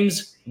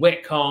 James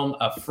Whitcomb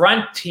of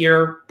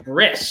Frontier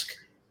Risk.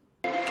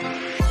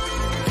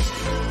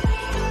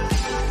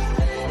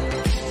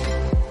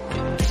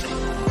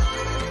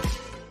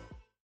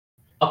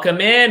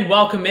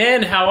 Welcome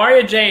in. How are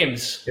you,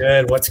 James?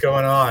 Good. What's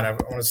going on? I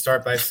want to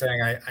start by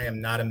saying I am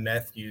not a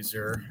meth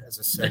user, as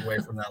a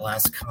segue from that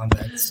last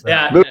comment. So.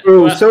 Yeah.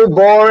 So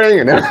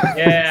boring.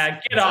 Yeah,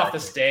 get off the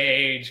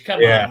stage. Come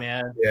on,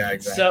 man. Yeah,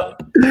 exactly. So,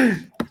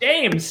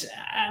 James,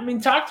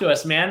 talk to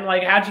us, man.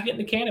 Like, how'd you get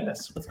into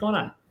cannabis? What's going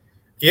on?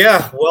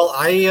 Yeah, well,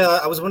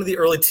 I was one of the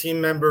early team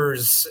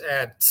members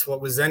at what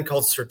was then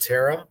called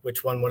Certera,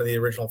 which won one of the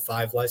original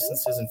 5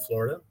 licenses in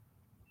Florida.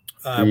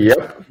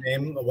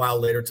 Name a while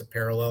later to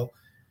Parallel.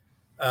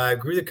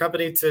 Grew the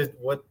company to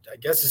what I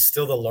guess is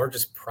still the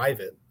largest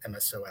private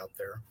MSO out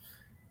there.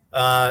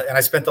 And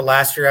I spent the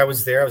last year I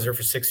was there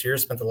for 6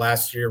 years, spent the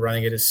last year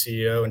running it as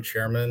CEO and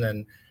chairman,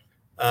 and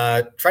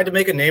tried to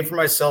make a name for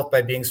myself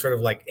by being sort of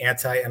like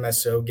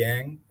anti-MSO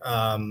gang.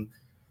 A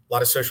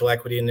lot of social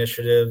equity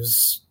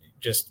initiatives,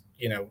 just,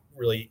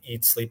 really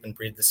eat, sleep, and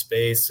breathe the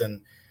space.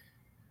 And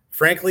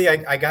frankly,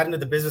 I got into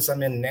the business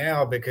I'm in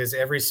now because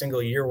every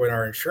single year when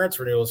our insurance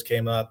renewals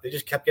came up, they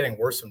just kept getting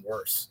worse and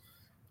worse.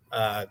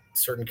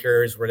 Certain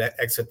carriers were to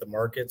exit the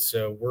market.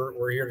 So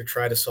we're here to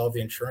try to solve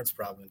the insurance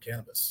problem in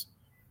cannabis.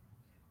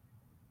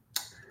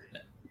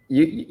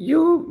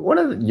 You one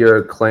of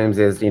your claims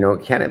is,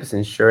 cannabis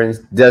insurance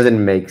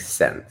doesn't make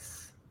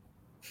sense.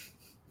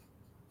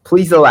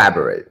 Please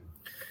elaborate.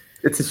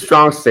 It's a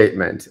strong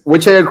statement,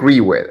 which I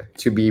agree with,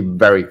 to be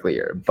very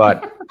clear,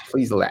 but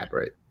please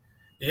elaborate.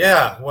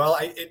 Yeah, well,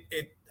 I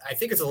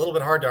think it's a little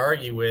bit hard to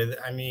argue with.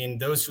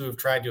 Those who have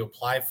tried to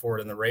apply for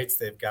it and the rates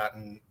they've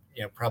gotten,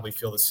 probably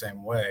feel the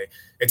same way.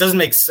 It doesn't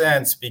make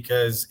sense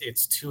because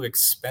it's too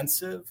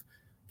expensive.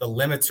 The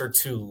limits are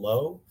too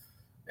low.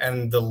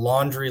 And the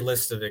laundry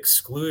list of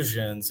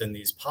exclusions in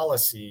these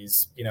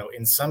policies,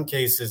 in some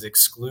cases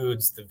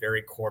excludes the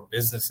very core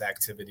business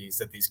activities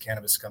that these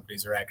cannabis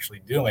companies are actually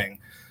doing.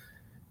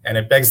 And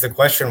it begs the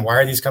question, why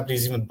are these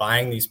companies even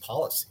buying these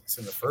policies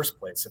in the first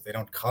place if they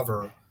don't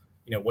cover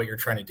what you're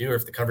trying to do, or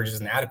if the coverage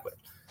isn't adequate?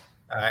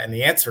 And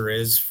the answer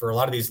is, for a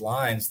lot of these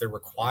lines, they're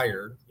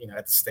required,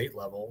 at the state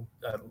level,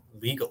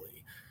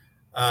 legally.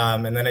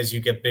 And then as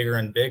you get bigger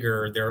and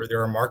bigger,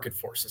 there are market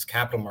forces,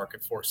 capital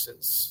market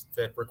forces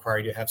that require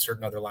you to have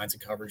certain other lines of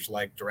coverage,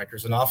 like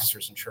directors and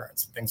officers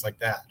insurance, and things like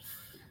that.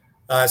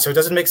 So it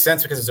doesn't make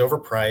sense because it's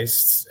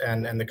overpriced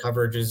and the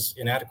coverage is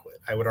inadequate.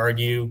 I would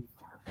argue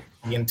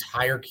the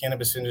entire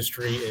cannabis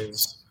industry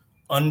is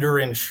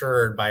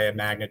underinsured by a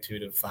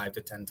magnitude of 5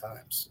 to 10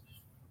 times.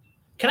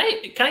 Can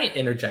I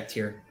interject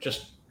here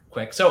just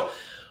quick? So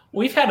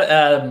we've had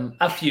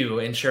a few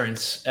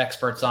insurance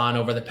experts on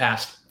over the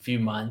past few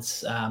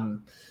months. I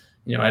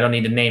don't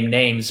need to name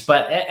names,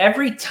 but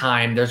every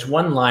time there's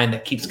one line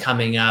that keeps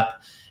coming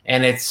up,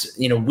 and it's,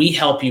 we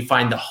help you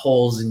find the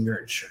holes in your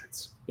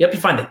insurance. We help you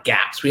find the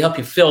gaps. We help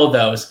you fill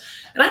those.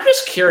 And I'm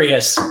just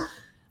curious.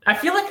 I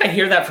feel like I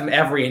hear that from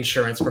every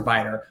insurance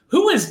provider.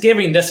 Who is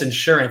giving this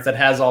insurance that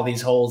has all these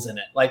holes in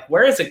it? Like,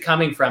 where is it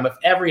coming from if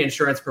every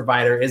insurance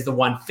provider is the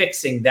one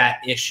fixing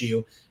that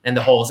issue and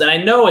the holes? And I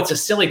know it's a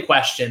silly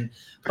question,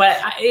 but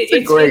it's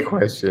a great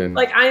question.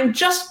 Like, I'm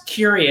just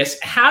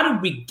curious, how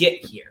did we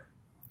get here?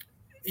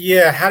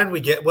 Yeah, how did we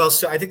get? Well,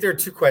 so I think there are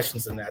two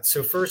questions in that.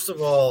 So first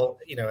of all,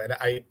 and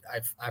I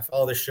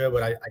follow the show,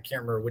 but I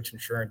can't remember which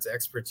insurance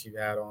experts you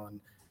had on.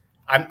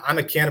 I'm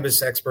a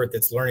cannabis expert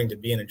that's learning to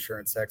be an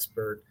insurance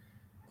expert.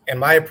 And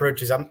my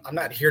approach is I'm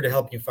not here to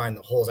help you find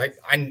the holes. I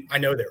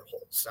know there are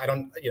holes. I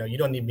don't, you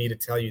don't need me to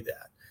tell you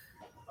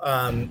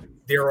that.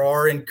 There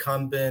are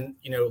incumbent,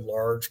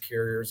 large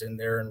carriers in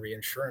there and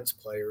reinsurance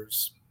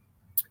players.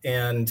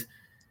 And,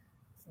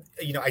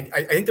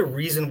 I think the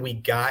reason we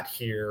got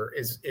here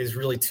is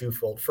really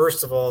twofold.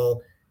 First of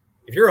all,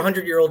 if you're a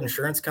 100-year-old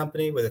insurance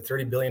company with a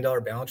 $30 billion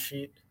balance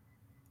sheet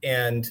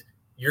and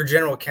your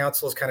general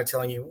counsel is kind of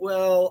telling you,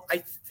 well,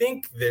 I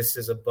think this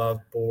is above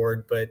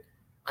board, but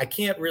I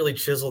can't really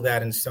chisel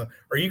that in stone.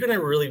 Are you going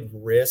to really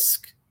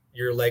risk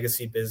your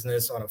legacy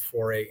business on a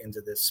foray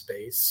into this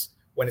space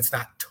when it's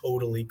not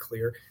totally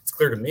clear? It's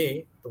clear to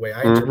me the way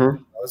I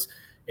interpret it was.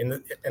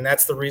 And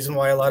that's the reason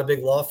why a lot of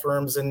big law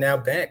firms and now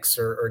banks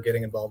are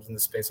getting involved in the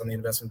space on the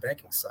investment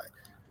banking side.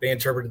 They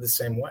interpret it the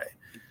same way.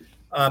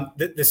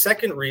 The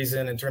second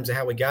reason in terms of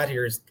how we got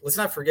here is, let's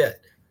not forget,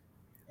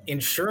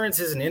 insurance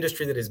is an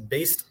industry that is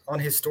based on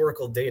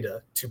historical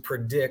data to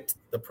predict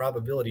the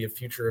probability of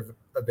future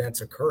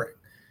events occurring.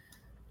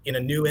 In a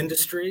new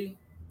industry,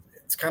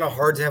 it's kind of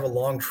hard to have a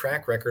long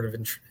track record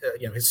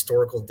of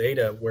historical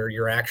data where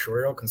your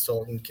actuarial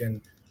consultant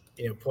can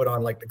put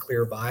on like the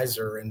clear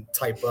visor and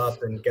type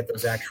up and get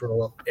those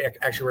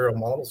actuarial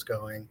models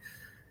going.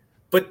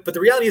 But the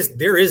reality is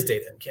there is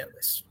data in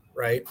cannabis,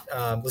 right?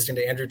 Listening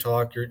to Andrew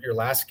talk, your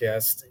last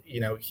guest,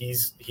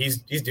 he's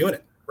doing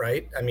it,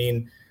 right? I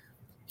mean,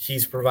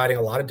 he's providing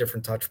a lot of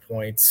different touch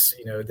points,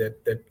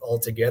 that all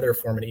together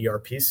form an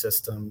ERP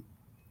system.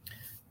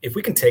 If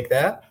we can take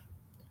that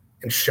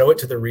and show it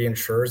to the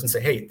reinsurers and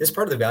say, hey, this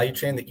part of the value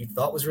chain that you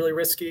thought was really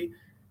risky,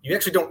 you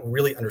actually don't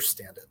really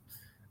understand it.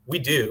 We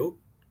do,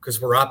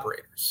 because we're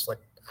operators. Like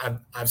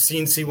I've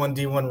seen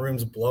C1D1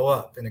 rooms blow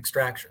up in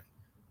extraction,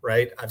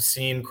 right? I've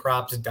seen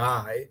crops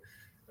die,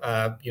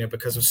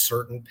 because of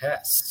certain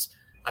pests.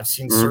 I've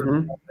seen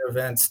certain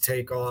events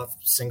take off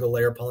single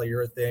layer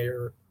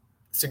polyurethane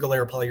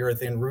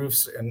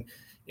roofs and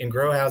in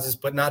grow houses,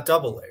 but not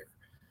double layer,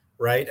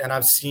 right? And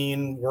I've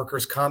seen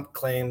workers' comp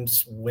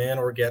claims win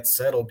or get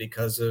settled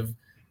because of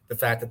the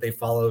fact that they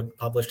followed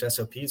published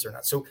SOPs or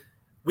not. So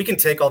we can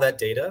take all that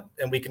data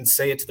and we can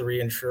say it to the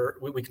reinsurer.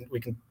 We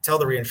can tell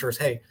the reinsurers,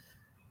 hey,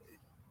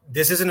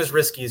 this isn't as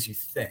risky as you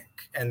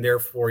think, and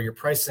therefore your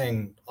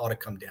pricing ought to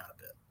come down a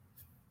bit.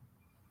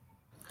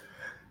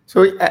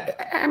 So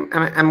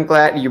I'm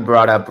glad you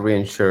brought up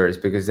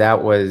reinsurers, because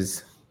that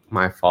was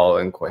my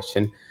following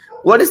question.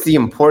 What is the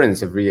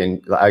importance of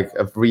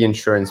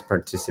reinsurance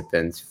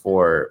participants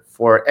for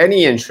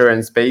any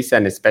insurance space,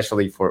 and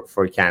especially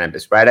for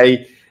cannabis,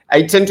 right?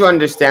 I tend to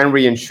understand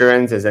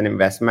reinsurance as an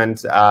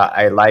investment.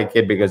 I like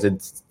it because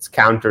it's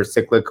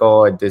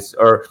counter-cyclical,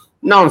 or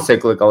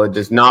non-cyclical. It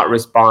does not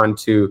respond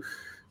to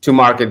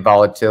market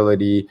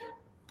volatility,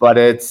 but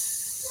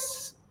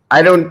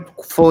I don't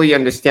fully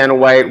understand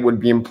why it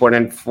would be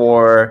important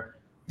for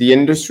the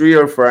industry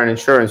or for an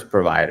insurance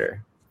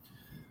provider.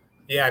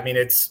 Yeah, I mean,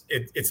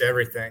 it's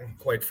everything,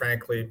 quite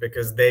frankly,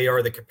 because they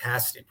are the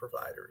capacity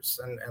providers.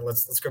 And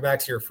let's go back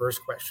to your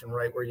first question,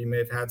 right, where you may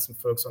have had some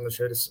folks on the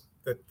show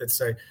that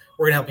say,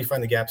 we're going to help you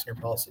find the gaps in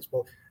your policies.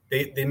 Well,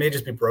 they may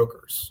just be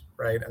brokers,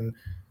 right? And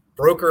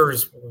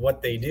brokers,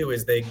 what they do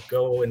is they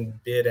go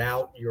and bid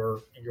out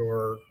your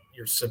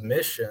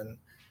submission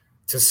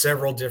to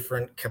several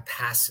different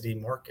capacity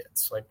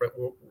markets, like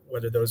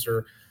whether those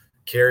are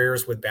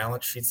carriers with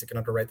balance sheets that can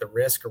underwrite the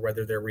risk, or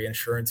whether they're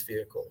reinsurance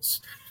vehicles.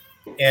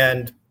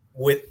 And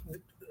with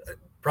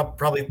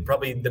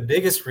probably the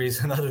biggest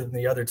reason, other than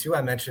the other two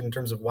I mentioned in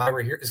terms of why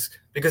we're here, is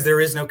because there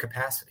is no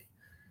capacity,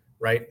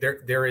 right?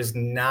 There is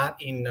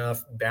not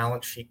enough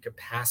balance sheet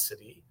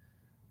capacity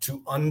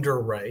to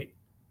underwrite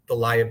the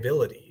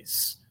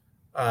liabilities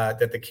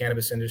that the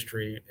cannabis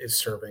industry is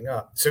serving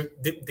up. So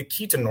the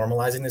key to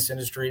normalizing this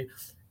industry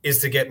is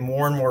to get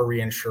more and more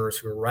reinsurers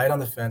who are right on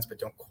the fence but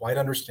don't quite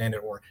understand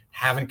it, or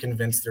haven't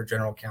convinced their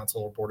general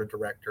counsel or board of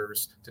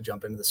directors to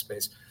jump into the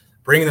space,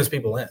 bringing those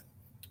people in.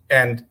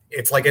 And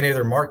it's like any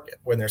other market.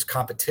 When there's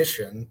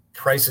competition,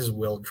 prices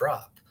will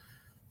drop.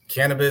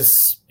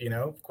 Cannabis,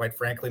 quite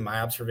frankly,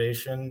 my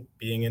observation,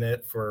 being in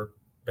it for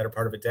a better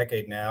part of a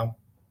decade now,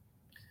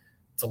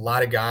 it's a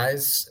lot of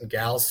guys and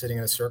gals sitting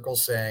in a circle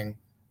saying,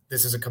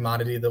 this is a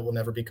commodity that will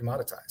never be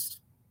commoditized.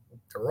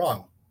 They're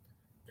wrong.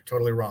 They're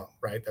totally wrong,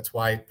 right? That's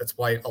why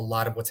a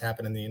lot of what's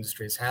happened in the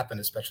industry has happened,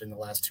 especially in the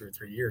last 2 or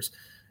 3 years.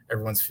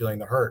 Everyone's feeling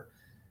the hurt.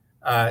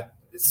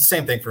 It's the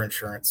same thing for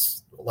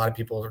insurance. A lot of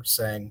people are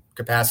saying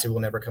capacity will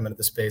never come into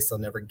the space. They'll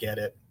never get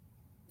it.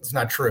 It's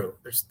not true.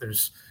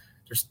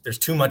 There's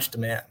too much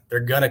demand. They're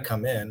going to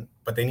come in.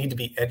 but they need to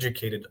be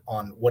educated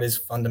on what is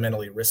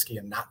fundamentally risky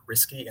and not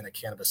risky in a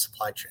cannabis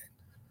supply chain.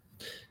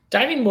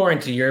 Diving more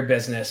into your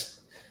business,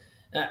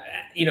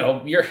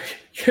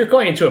 you're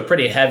going into a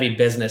pretty heavy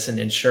business in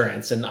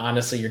insurance, and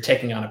honestly, you're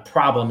taking on a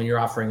problem and you're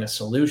offering a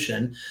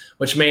solution,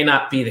 which may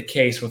not be the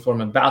case with what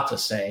I'm about to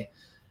say.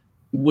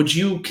 Would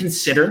you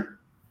consider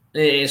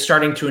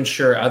starting to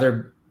insure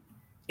other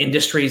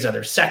industries,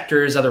 other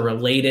sectors, other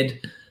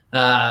related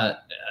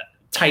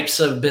types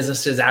of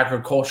businesses,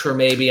 agriculture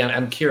maybe?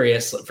 I'm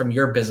curious from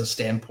your business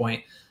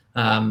standpoint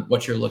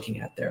what you're looking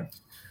at there.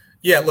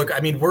 Yeah, look, I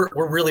mean,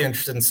 we're really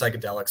interested in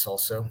psychedelics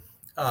also.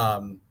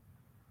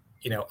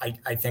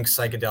 I think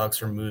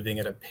psychedelics are moving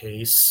at a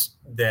pace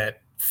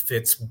that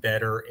fits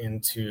better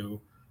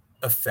into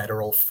a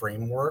federal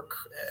framework,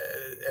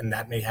 and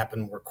that may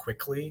happen more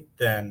quickly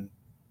than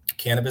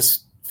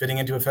cannabis fitting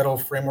into a federal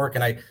framework.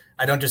 And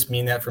I don't just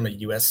mean that from a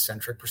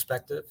US-centric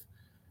perspective.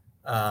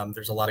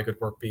 There's a lot of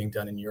good work being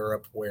done in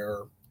Europe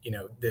where,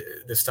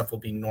 this stuff will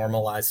be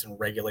normalized and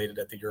regulated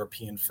at the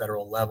European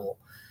federal level.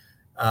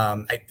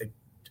 I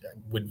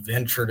would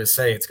venture to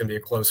say it's going to be a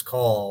close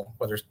call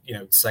whether,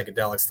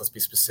 psychedelics, let's be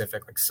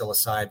specific, like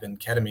psilocybin,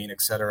 ketamine,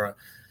 et cetera,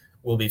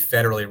 will be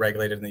federally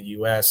regulated in the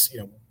US,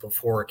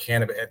 before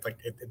cannabis.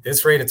 At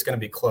this rate, it's going to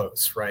be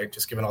close, right?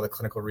 Just given all the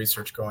clinical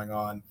research going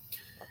on.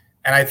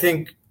 And I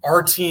think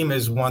our team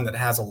is one that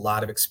has a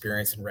lot of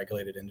experience in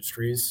regulated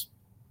industries.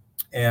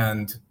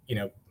 And,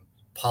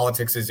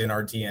 politics is in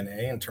our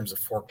DNA in terms of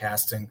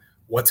forecasting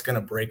what's going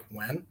to break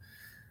when,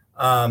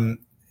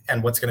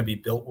 and what's going to be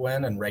built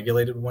when and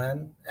regulated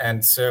when.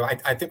 And so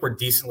I think we're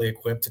decently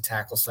equipped to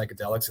tackle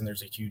psychedelics, and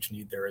there's a huge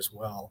need there as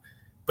well.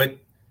 But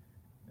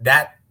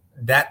that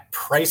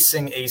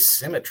pricing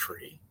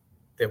asymmetry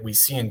that we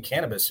see in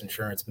cannabis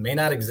insurance may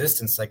not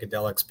exist in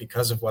psychedelics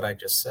because of what I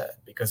just said,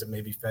 because it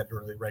may be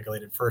federally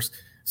regulated first.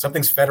 If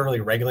something's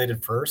federally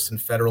regulated first and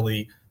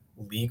federally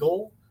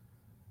legal,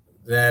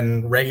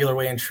 then regular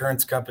way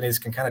insurance companies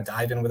can kind of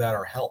dive in without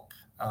our help,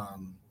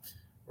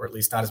 or at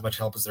least not as much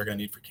help as they're going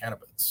to need for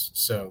cannabis.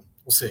 So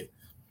we'll see.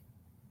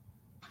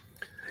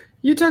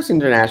 You talked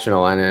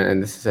international,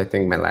 and this is, I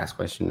think, my last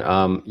question.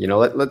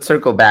 Let's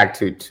circle back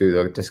to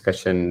the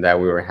discussion that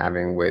we were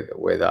having with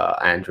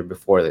Andrew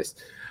before this.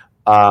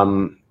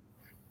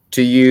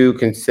 Do you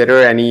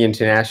consider any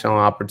international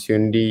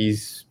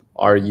opportunities?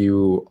 Are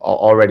you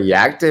already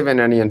active in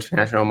any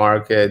international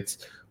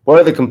markets? What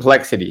are the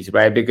complexities,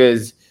 right?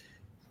 Because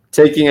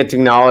taking a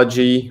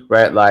technology,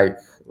 right, like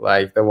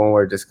the one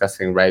we're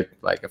discussing, right,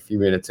 like a few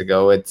minutes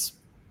ago, it's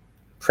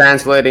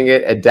translating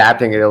it,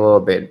 adapting it a little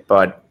bit.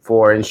 But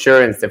for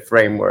insurance, the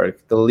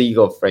framework, the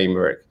legal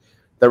framework,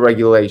 the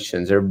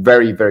regulations are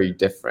very, very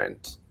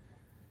different.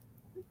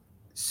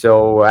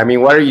 So, I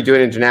mean, what are you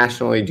doing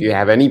internationally? Do you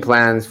have any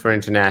plans for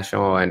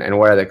international, and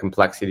what are the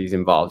complexities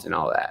involved in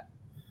all that?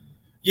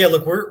 Yeah,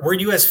 look, we're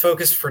US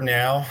focused for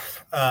now.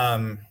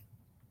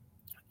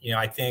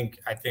 I think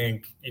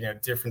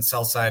different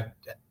sell side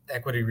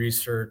equity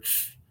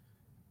research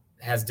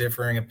has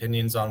differing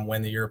opinions on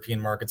when the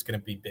European market's going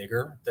to be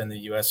bigger than the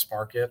US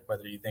market,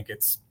 whether you think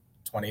it's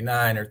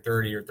 29 or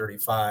 30 or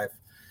 35.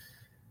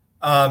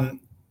 I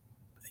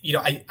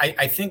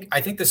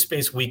think the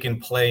space we can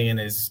play in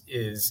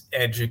is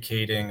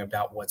educating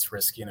about what's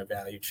risky in a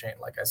value chain.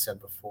 Like I said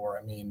before,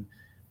 I mean,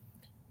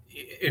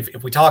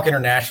 if we talk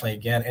internationally,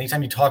 again,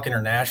 anytime you talk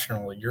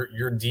international,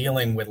 you're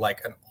dealing with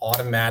like an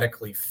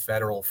automatically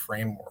federal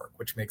framework,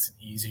 which makes it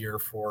easier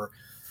for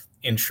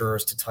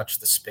insurers to touch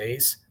the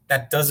space.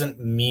 That doesn't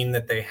mean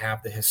that they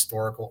have the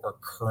historical or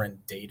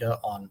current data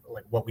on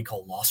like what we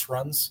call loss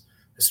runs,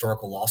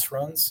 historical loss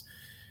runs,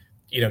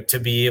 to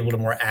be able to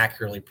more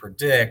accurately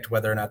predict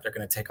whether or not they're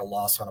going to take a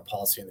loss on a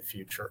policy in the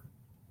future.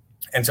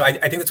 And so I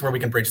think that's where we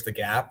can bridge the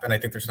gap. And I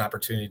think there's an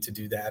opportunity to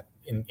do that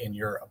in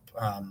Europe.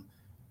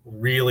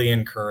 Really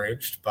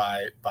encouraged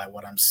by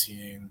what I'm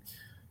seeing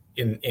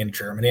in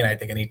Germany. And I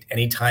think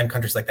any time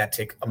countries like that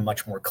take a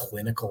much more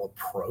clinical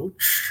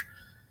approach,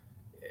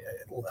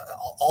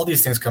 all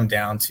these things come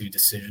down to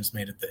decisions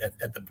made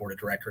at the board of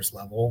directors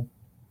level.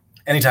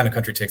 Anytime a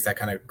country takes that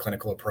kind of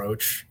clinical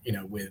approach,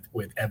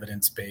 with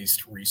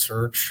evidence-based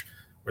research,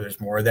 where there's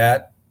more of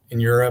that in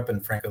Europe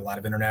and frankly, a lot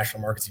of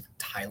international markets, even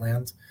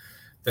Thailand,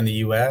 than the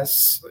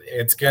US,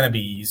 it's going to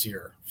be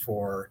easier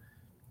for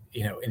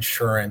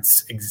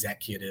insurance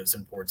executives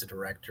and boards of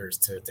directors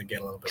to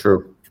get a little bit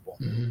True. More comfortable.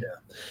 Mm-hmm.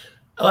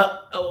 Yeah.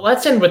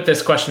 Let's end with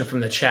this question from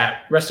the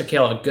chat.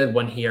 Rustakale, a good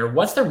one here.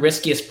 What's the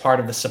riskiest part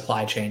of the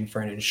supply chain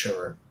for an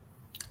insurer?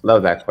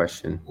 Love that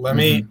question. All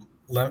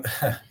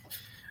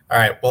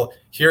right. Well,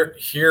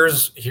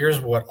 here's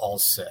what I'll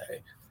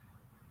say.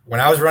 When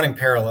I was running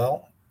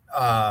Parallel,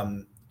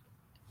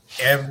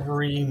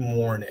 every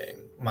morning,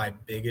 my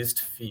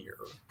biggest fear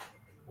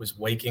was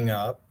waking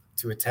up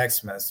to a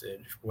text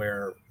message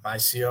where my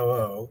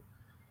COO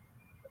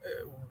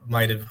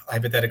might have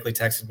hypothetically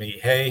texted me,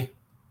 "Hey,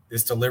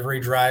 this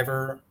delivery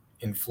driver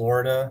in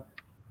Florida,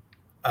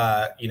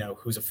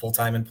 who's a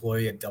full-time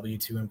employee, a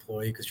W-2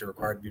 employee, because you're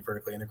required to be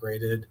vertically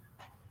integrated.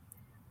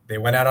 They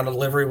went out on a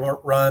delivery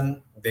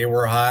run. They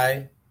were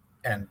high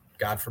and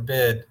God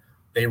forbid,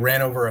 they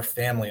ran over a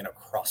family in a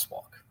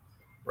crosswalk,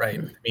 right?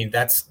 I mean,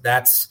 that's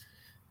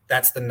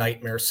the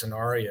nightmare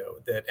scenario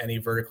that any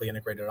vertically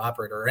integrated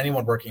operator or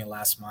anyone working in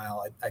last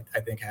mile, I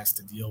think, has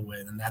to deal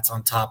with. And that's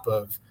on top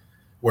of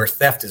where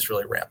theft is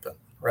really rampant,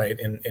 right,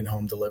 in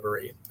home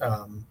delivery.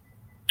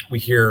 We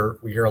hear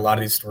a lot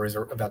of these stories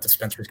about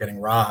dispensaries getting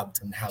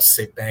robbed and how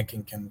safe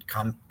banking can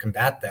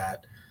combat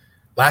that.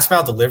 Last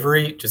mile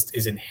delivery just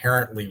is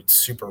inherently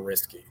super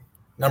risky.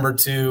 Number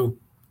two,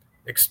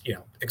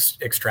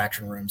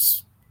 extraction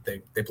rooms,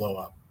 they blow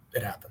up.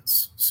 It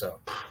happens. So,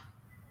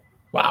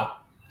 wow.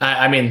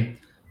 I mean,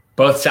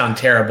 both sound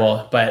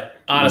terrible,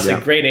 but honestly,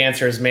 great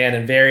answers, man,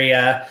 and very.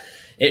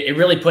 It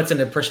really puts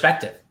into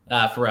perspective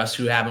for us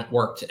who haven't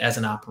worked as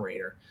an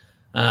operator.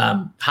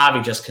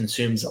 Javi just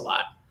consumes a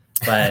lot,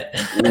 but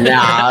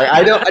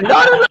I don't.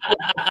 Not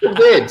a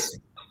bit.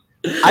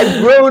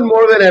 I've grown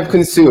more than I've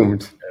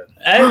consumed.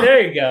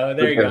 There you go.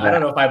 There you go. I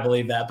don't know if I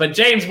believe that. But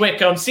James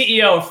Whitcomb,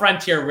 CEO of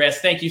Frontier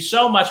Risk, thank you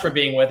so much for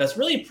being with us.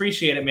 Really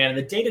appreciate it, man. And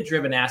the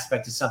data-driven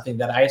aspect is something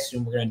that I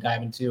assume we're going to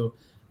dive into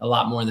a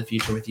lot more in the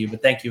future with you.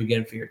 But thank you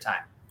again for your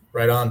time.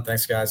 Right on.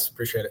 Thanks, guys.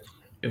 Appreciate it.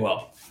 You're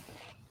welcome.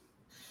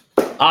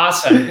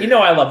 Awesome. You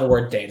know I love the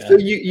word data. So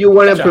you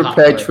want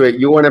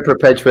to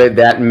perpetuate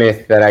that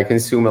myth that I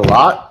consume a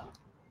lot?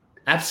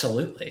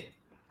 Absolutely.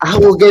 I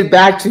will get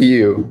back to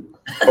you.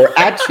 Or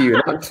at you,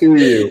 not to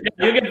you.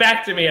 You get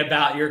back to me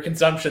about your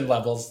consumption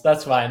levels.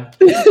 That's fine.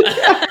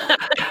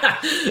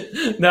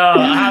 No,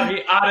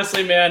 Javi,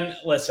 honestly, man,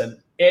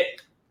 listen.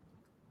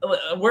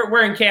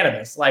 We're in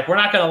cannabis. Like, we're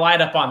not going to light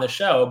up on the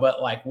show,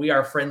 but like, we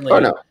are friendly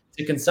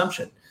to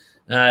consumption.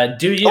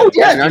 Do you? Oh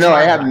yeah, no.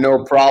 I have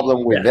no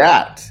problem with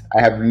that.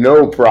 I have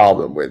no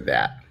problem with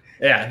that.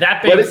 Yeah.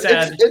 That being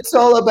said, it's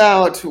all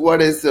about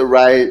what is the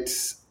right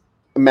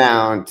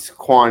amount,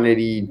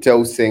 quantity,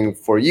 dosing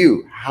for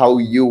you, how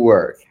you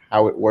work,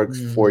 how it works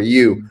for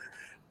you.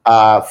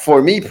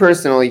 For me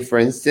personally, for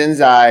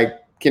instance, I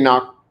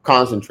cannot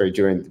concentrate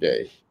during the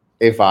day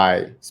if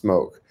I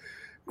smoke.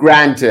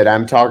 Granted,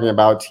 I'm talking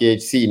about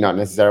THC, not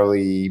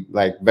necessarily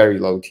like very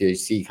low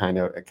THC kind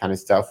of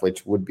stuff,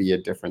 which would be a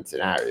different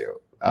scenario.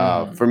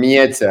 For me,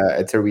 it's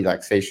a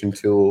relaxation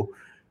tool.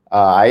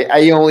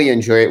 I only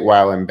enjoy it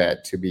while in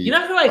bed, to be. You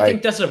know who I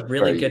think does a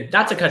really good,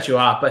 not to cut you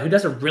off, but who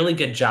does a really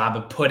good job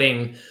of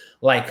putting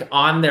like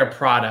on their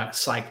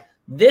products, like,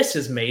 this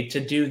is made to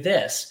do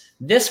this.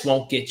 This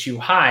won't get you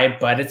high,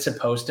 but it's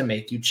supposed to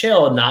make you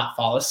chill and not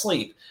fall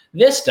asleep.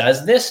 This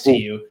does this to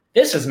you.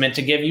 This is meant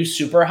to give you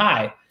super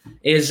high.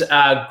 Is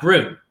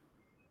Groom,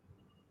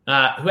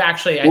 who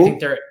actually I think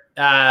they're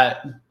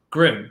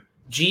Groom,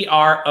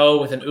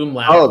 GRO with an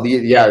umlaut. Oh,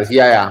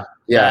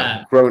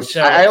 yeah. Grown.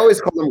 So, I always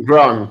call them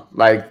Gron,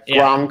 like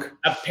Gronk.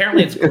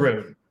 Apparently it's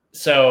Groom.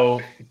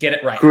 So get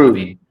it right.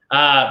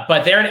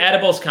 But they're an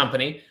edibles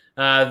company.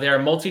 They're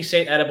a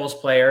multi-state edibles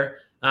player.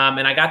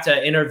 And I got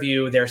to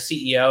interview their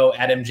CEO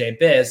at MJ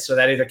Biz. So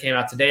that either came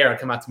out today or it'll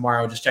come out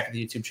tomorrow. Just check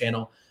the YouTube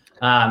channel.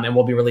 And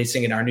we'll be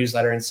releasing in our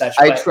newsletter and such.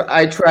 I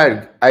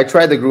tried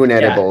the Groon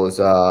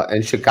edibles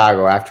in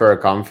Chicago after a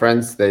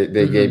conference.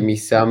 They gave me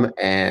some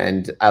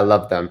and I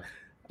love them.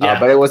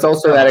 But it was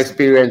also that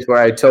experience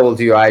where I told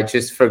you I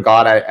just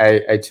forgot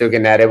I took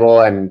an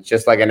edible, and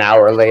just like an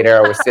hour later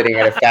I was sitting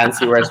at a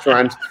fancy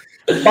restaurant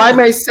by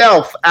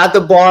myself at the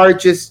bar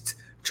just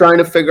trying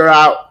to figure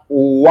out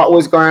what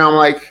was going on. I'm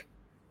like,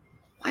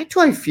 why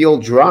do I feel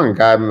drunk?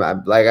 I'm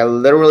like, I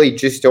literally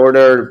just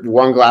ordered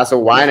one glass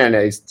of wine and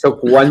I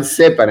took one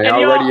sip and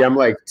I'm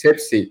like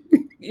tipsy.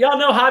 Y'all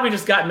know Javi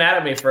just got mad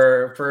at me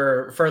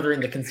for furthering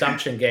the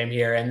consumption game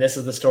here, and this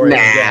is the story.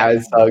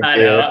 It's so good. I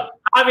know.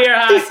 Javier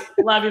Haas,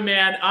 love you,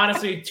 man.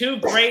 Honestly, 2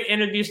 great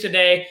interviews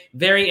today.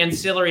 Very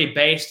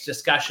ancillary-based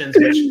discussions,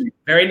 which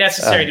very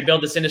necessary to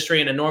build this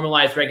industry in a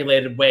normalized,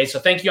 regulated way. So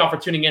thank you all for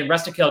tuning in.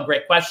 Rustikill,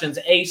 great questions.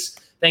 Ace,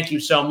 thank you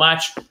so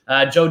much.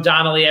 Joe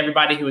Donnelly,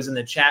 everybody who was in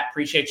the chat,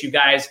 appreciate you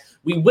guys.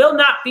 We will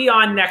not be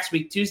on next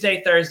week.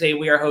 Tuesday, Thursday,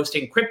 we are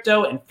hosting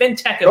crypto and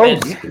fintech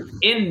events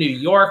in New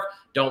York.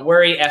 Don't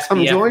worry,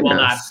 SBF will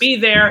not be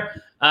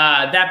there.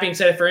 That being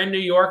said, if you're in New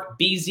York,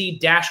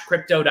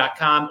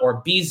 bz-crypto.com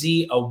or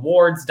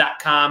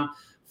bzawards.com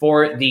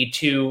for the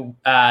 2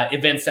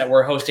 events that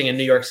we're hosting in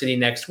New York City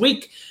next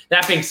week.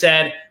 That being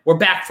said, we're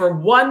back for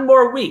 1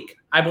 more week.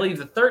 I believe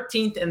the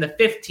 13th and the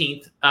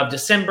 15th of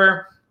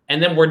December,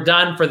 and then we're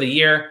done for the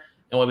year,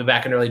 and we'll be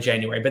back in early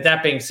January. But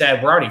that being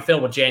said, we're already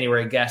filled with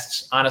January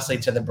guests, honestly,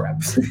 to the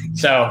brim.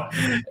 So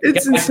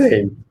it's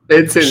insane.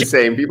 It's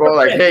insane. People are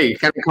like, hey,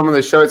 can I come on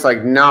the show? It's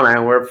like, no,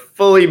 man, we're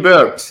fully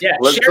booked. Yeah,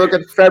 let's look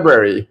at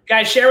February.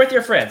 Guys, share with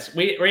your friends.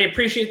 We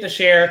appreciate the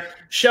share.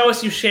 Show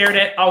us you shared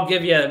it. I'll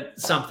give you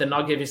something.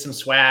 I'll give you some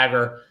swag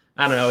or,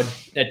 I don't know,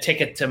 a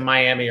ticket to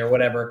Miami or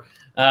whatever.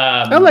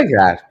 I like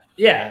that.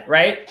 Yeah,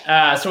 right?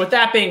 So with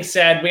that being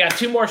said, we got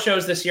 2 more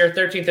shows this year,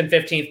 13th and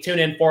 15th. Tune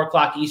in, 4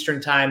 o'clock Eastern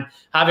time.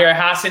 Javier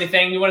Haas,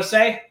 anything you want to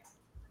say?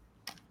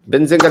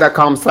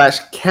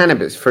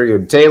 Benzinga.com/cannabis for your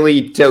daily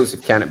dose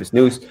of cannabis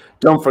news.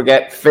 Don't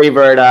forget,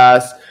 favorite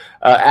us,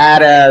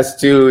 add us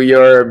to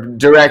your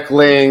direct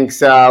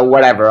links,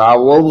 whatever.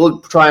 We'll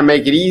try and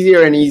make it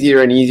easier and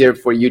easier and easier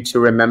for you to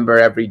remember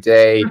every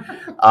day.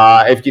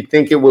 If you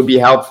think it would be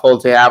helpful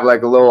to have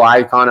like a little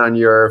icon on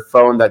your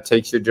phone that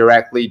takes you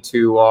directly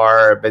to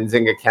our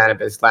Benzinga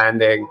Cannabis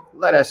landing,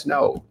 let us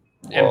know.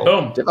 And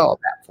boom. Develop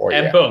that for you.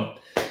 And boom.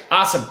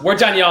 Awesome. We're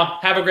done, y'all.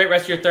 Have a great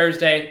rest of your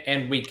Thursday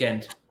and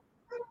weekend.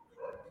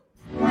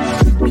 We'll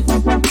be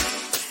right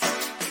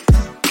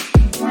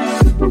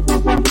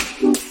back.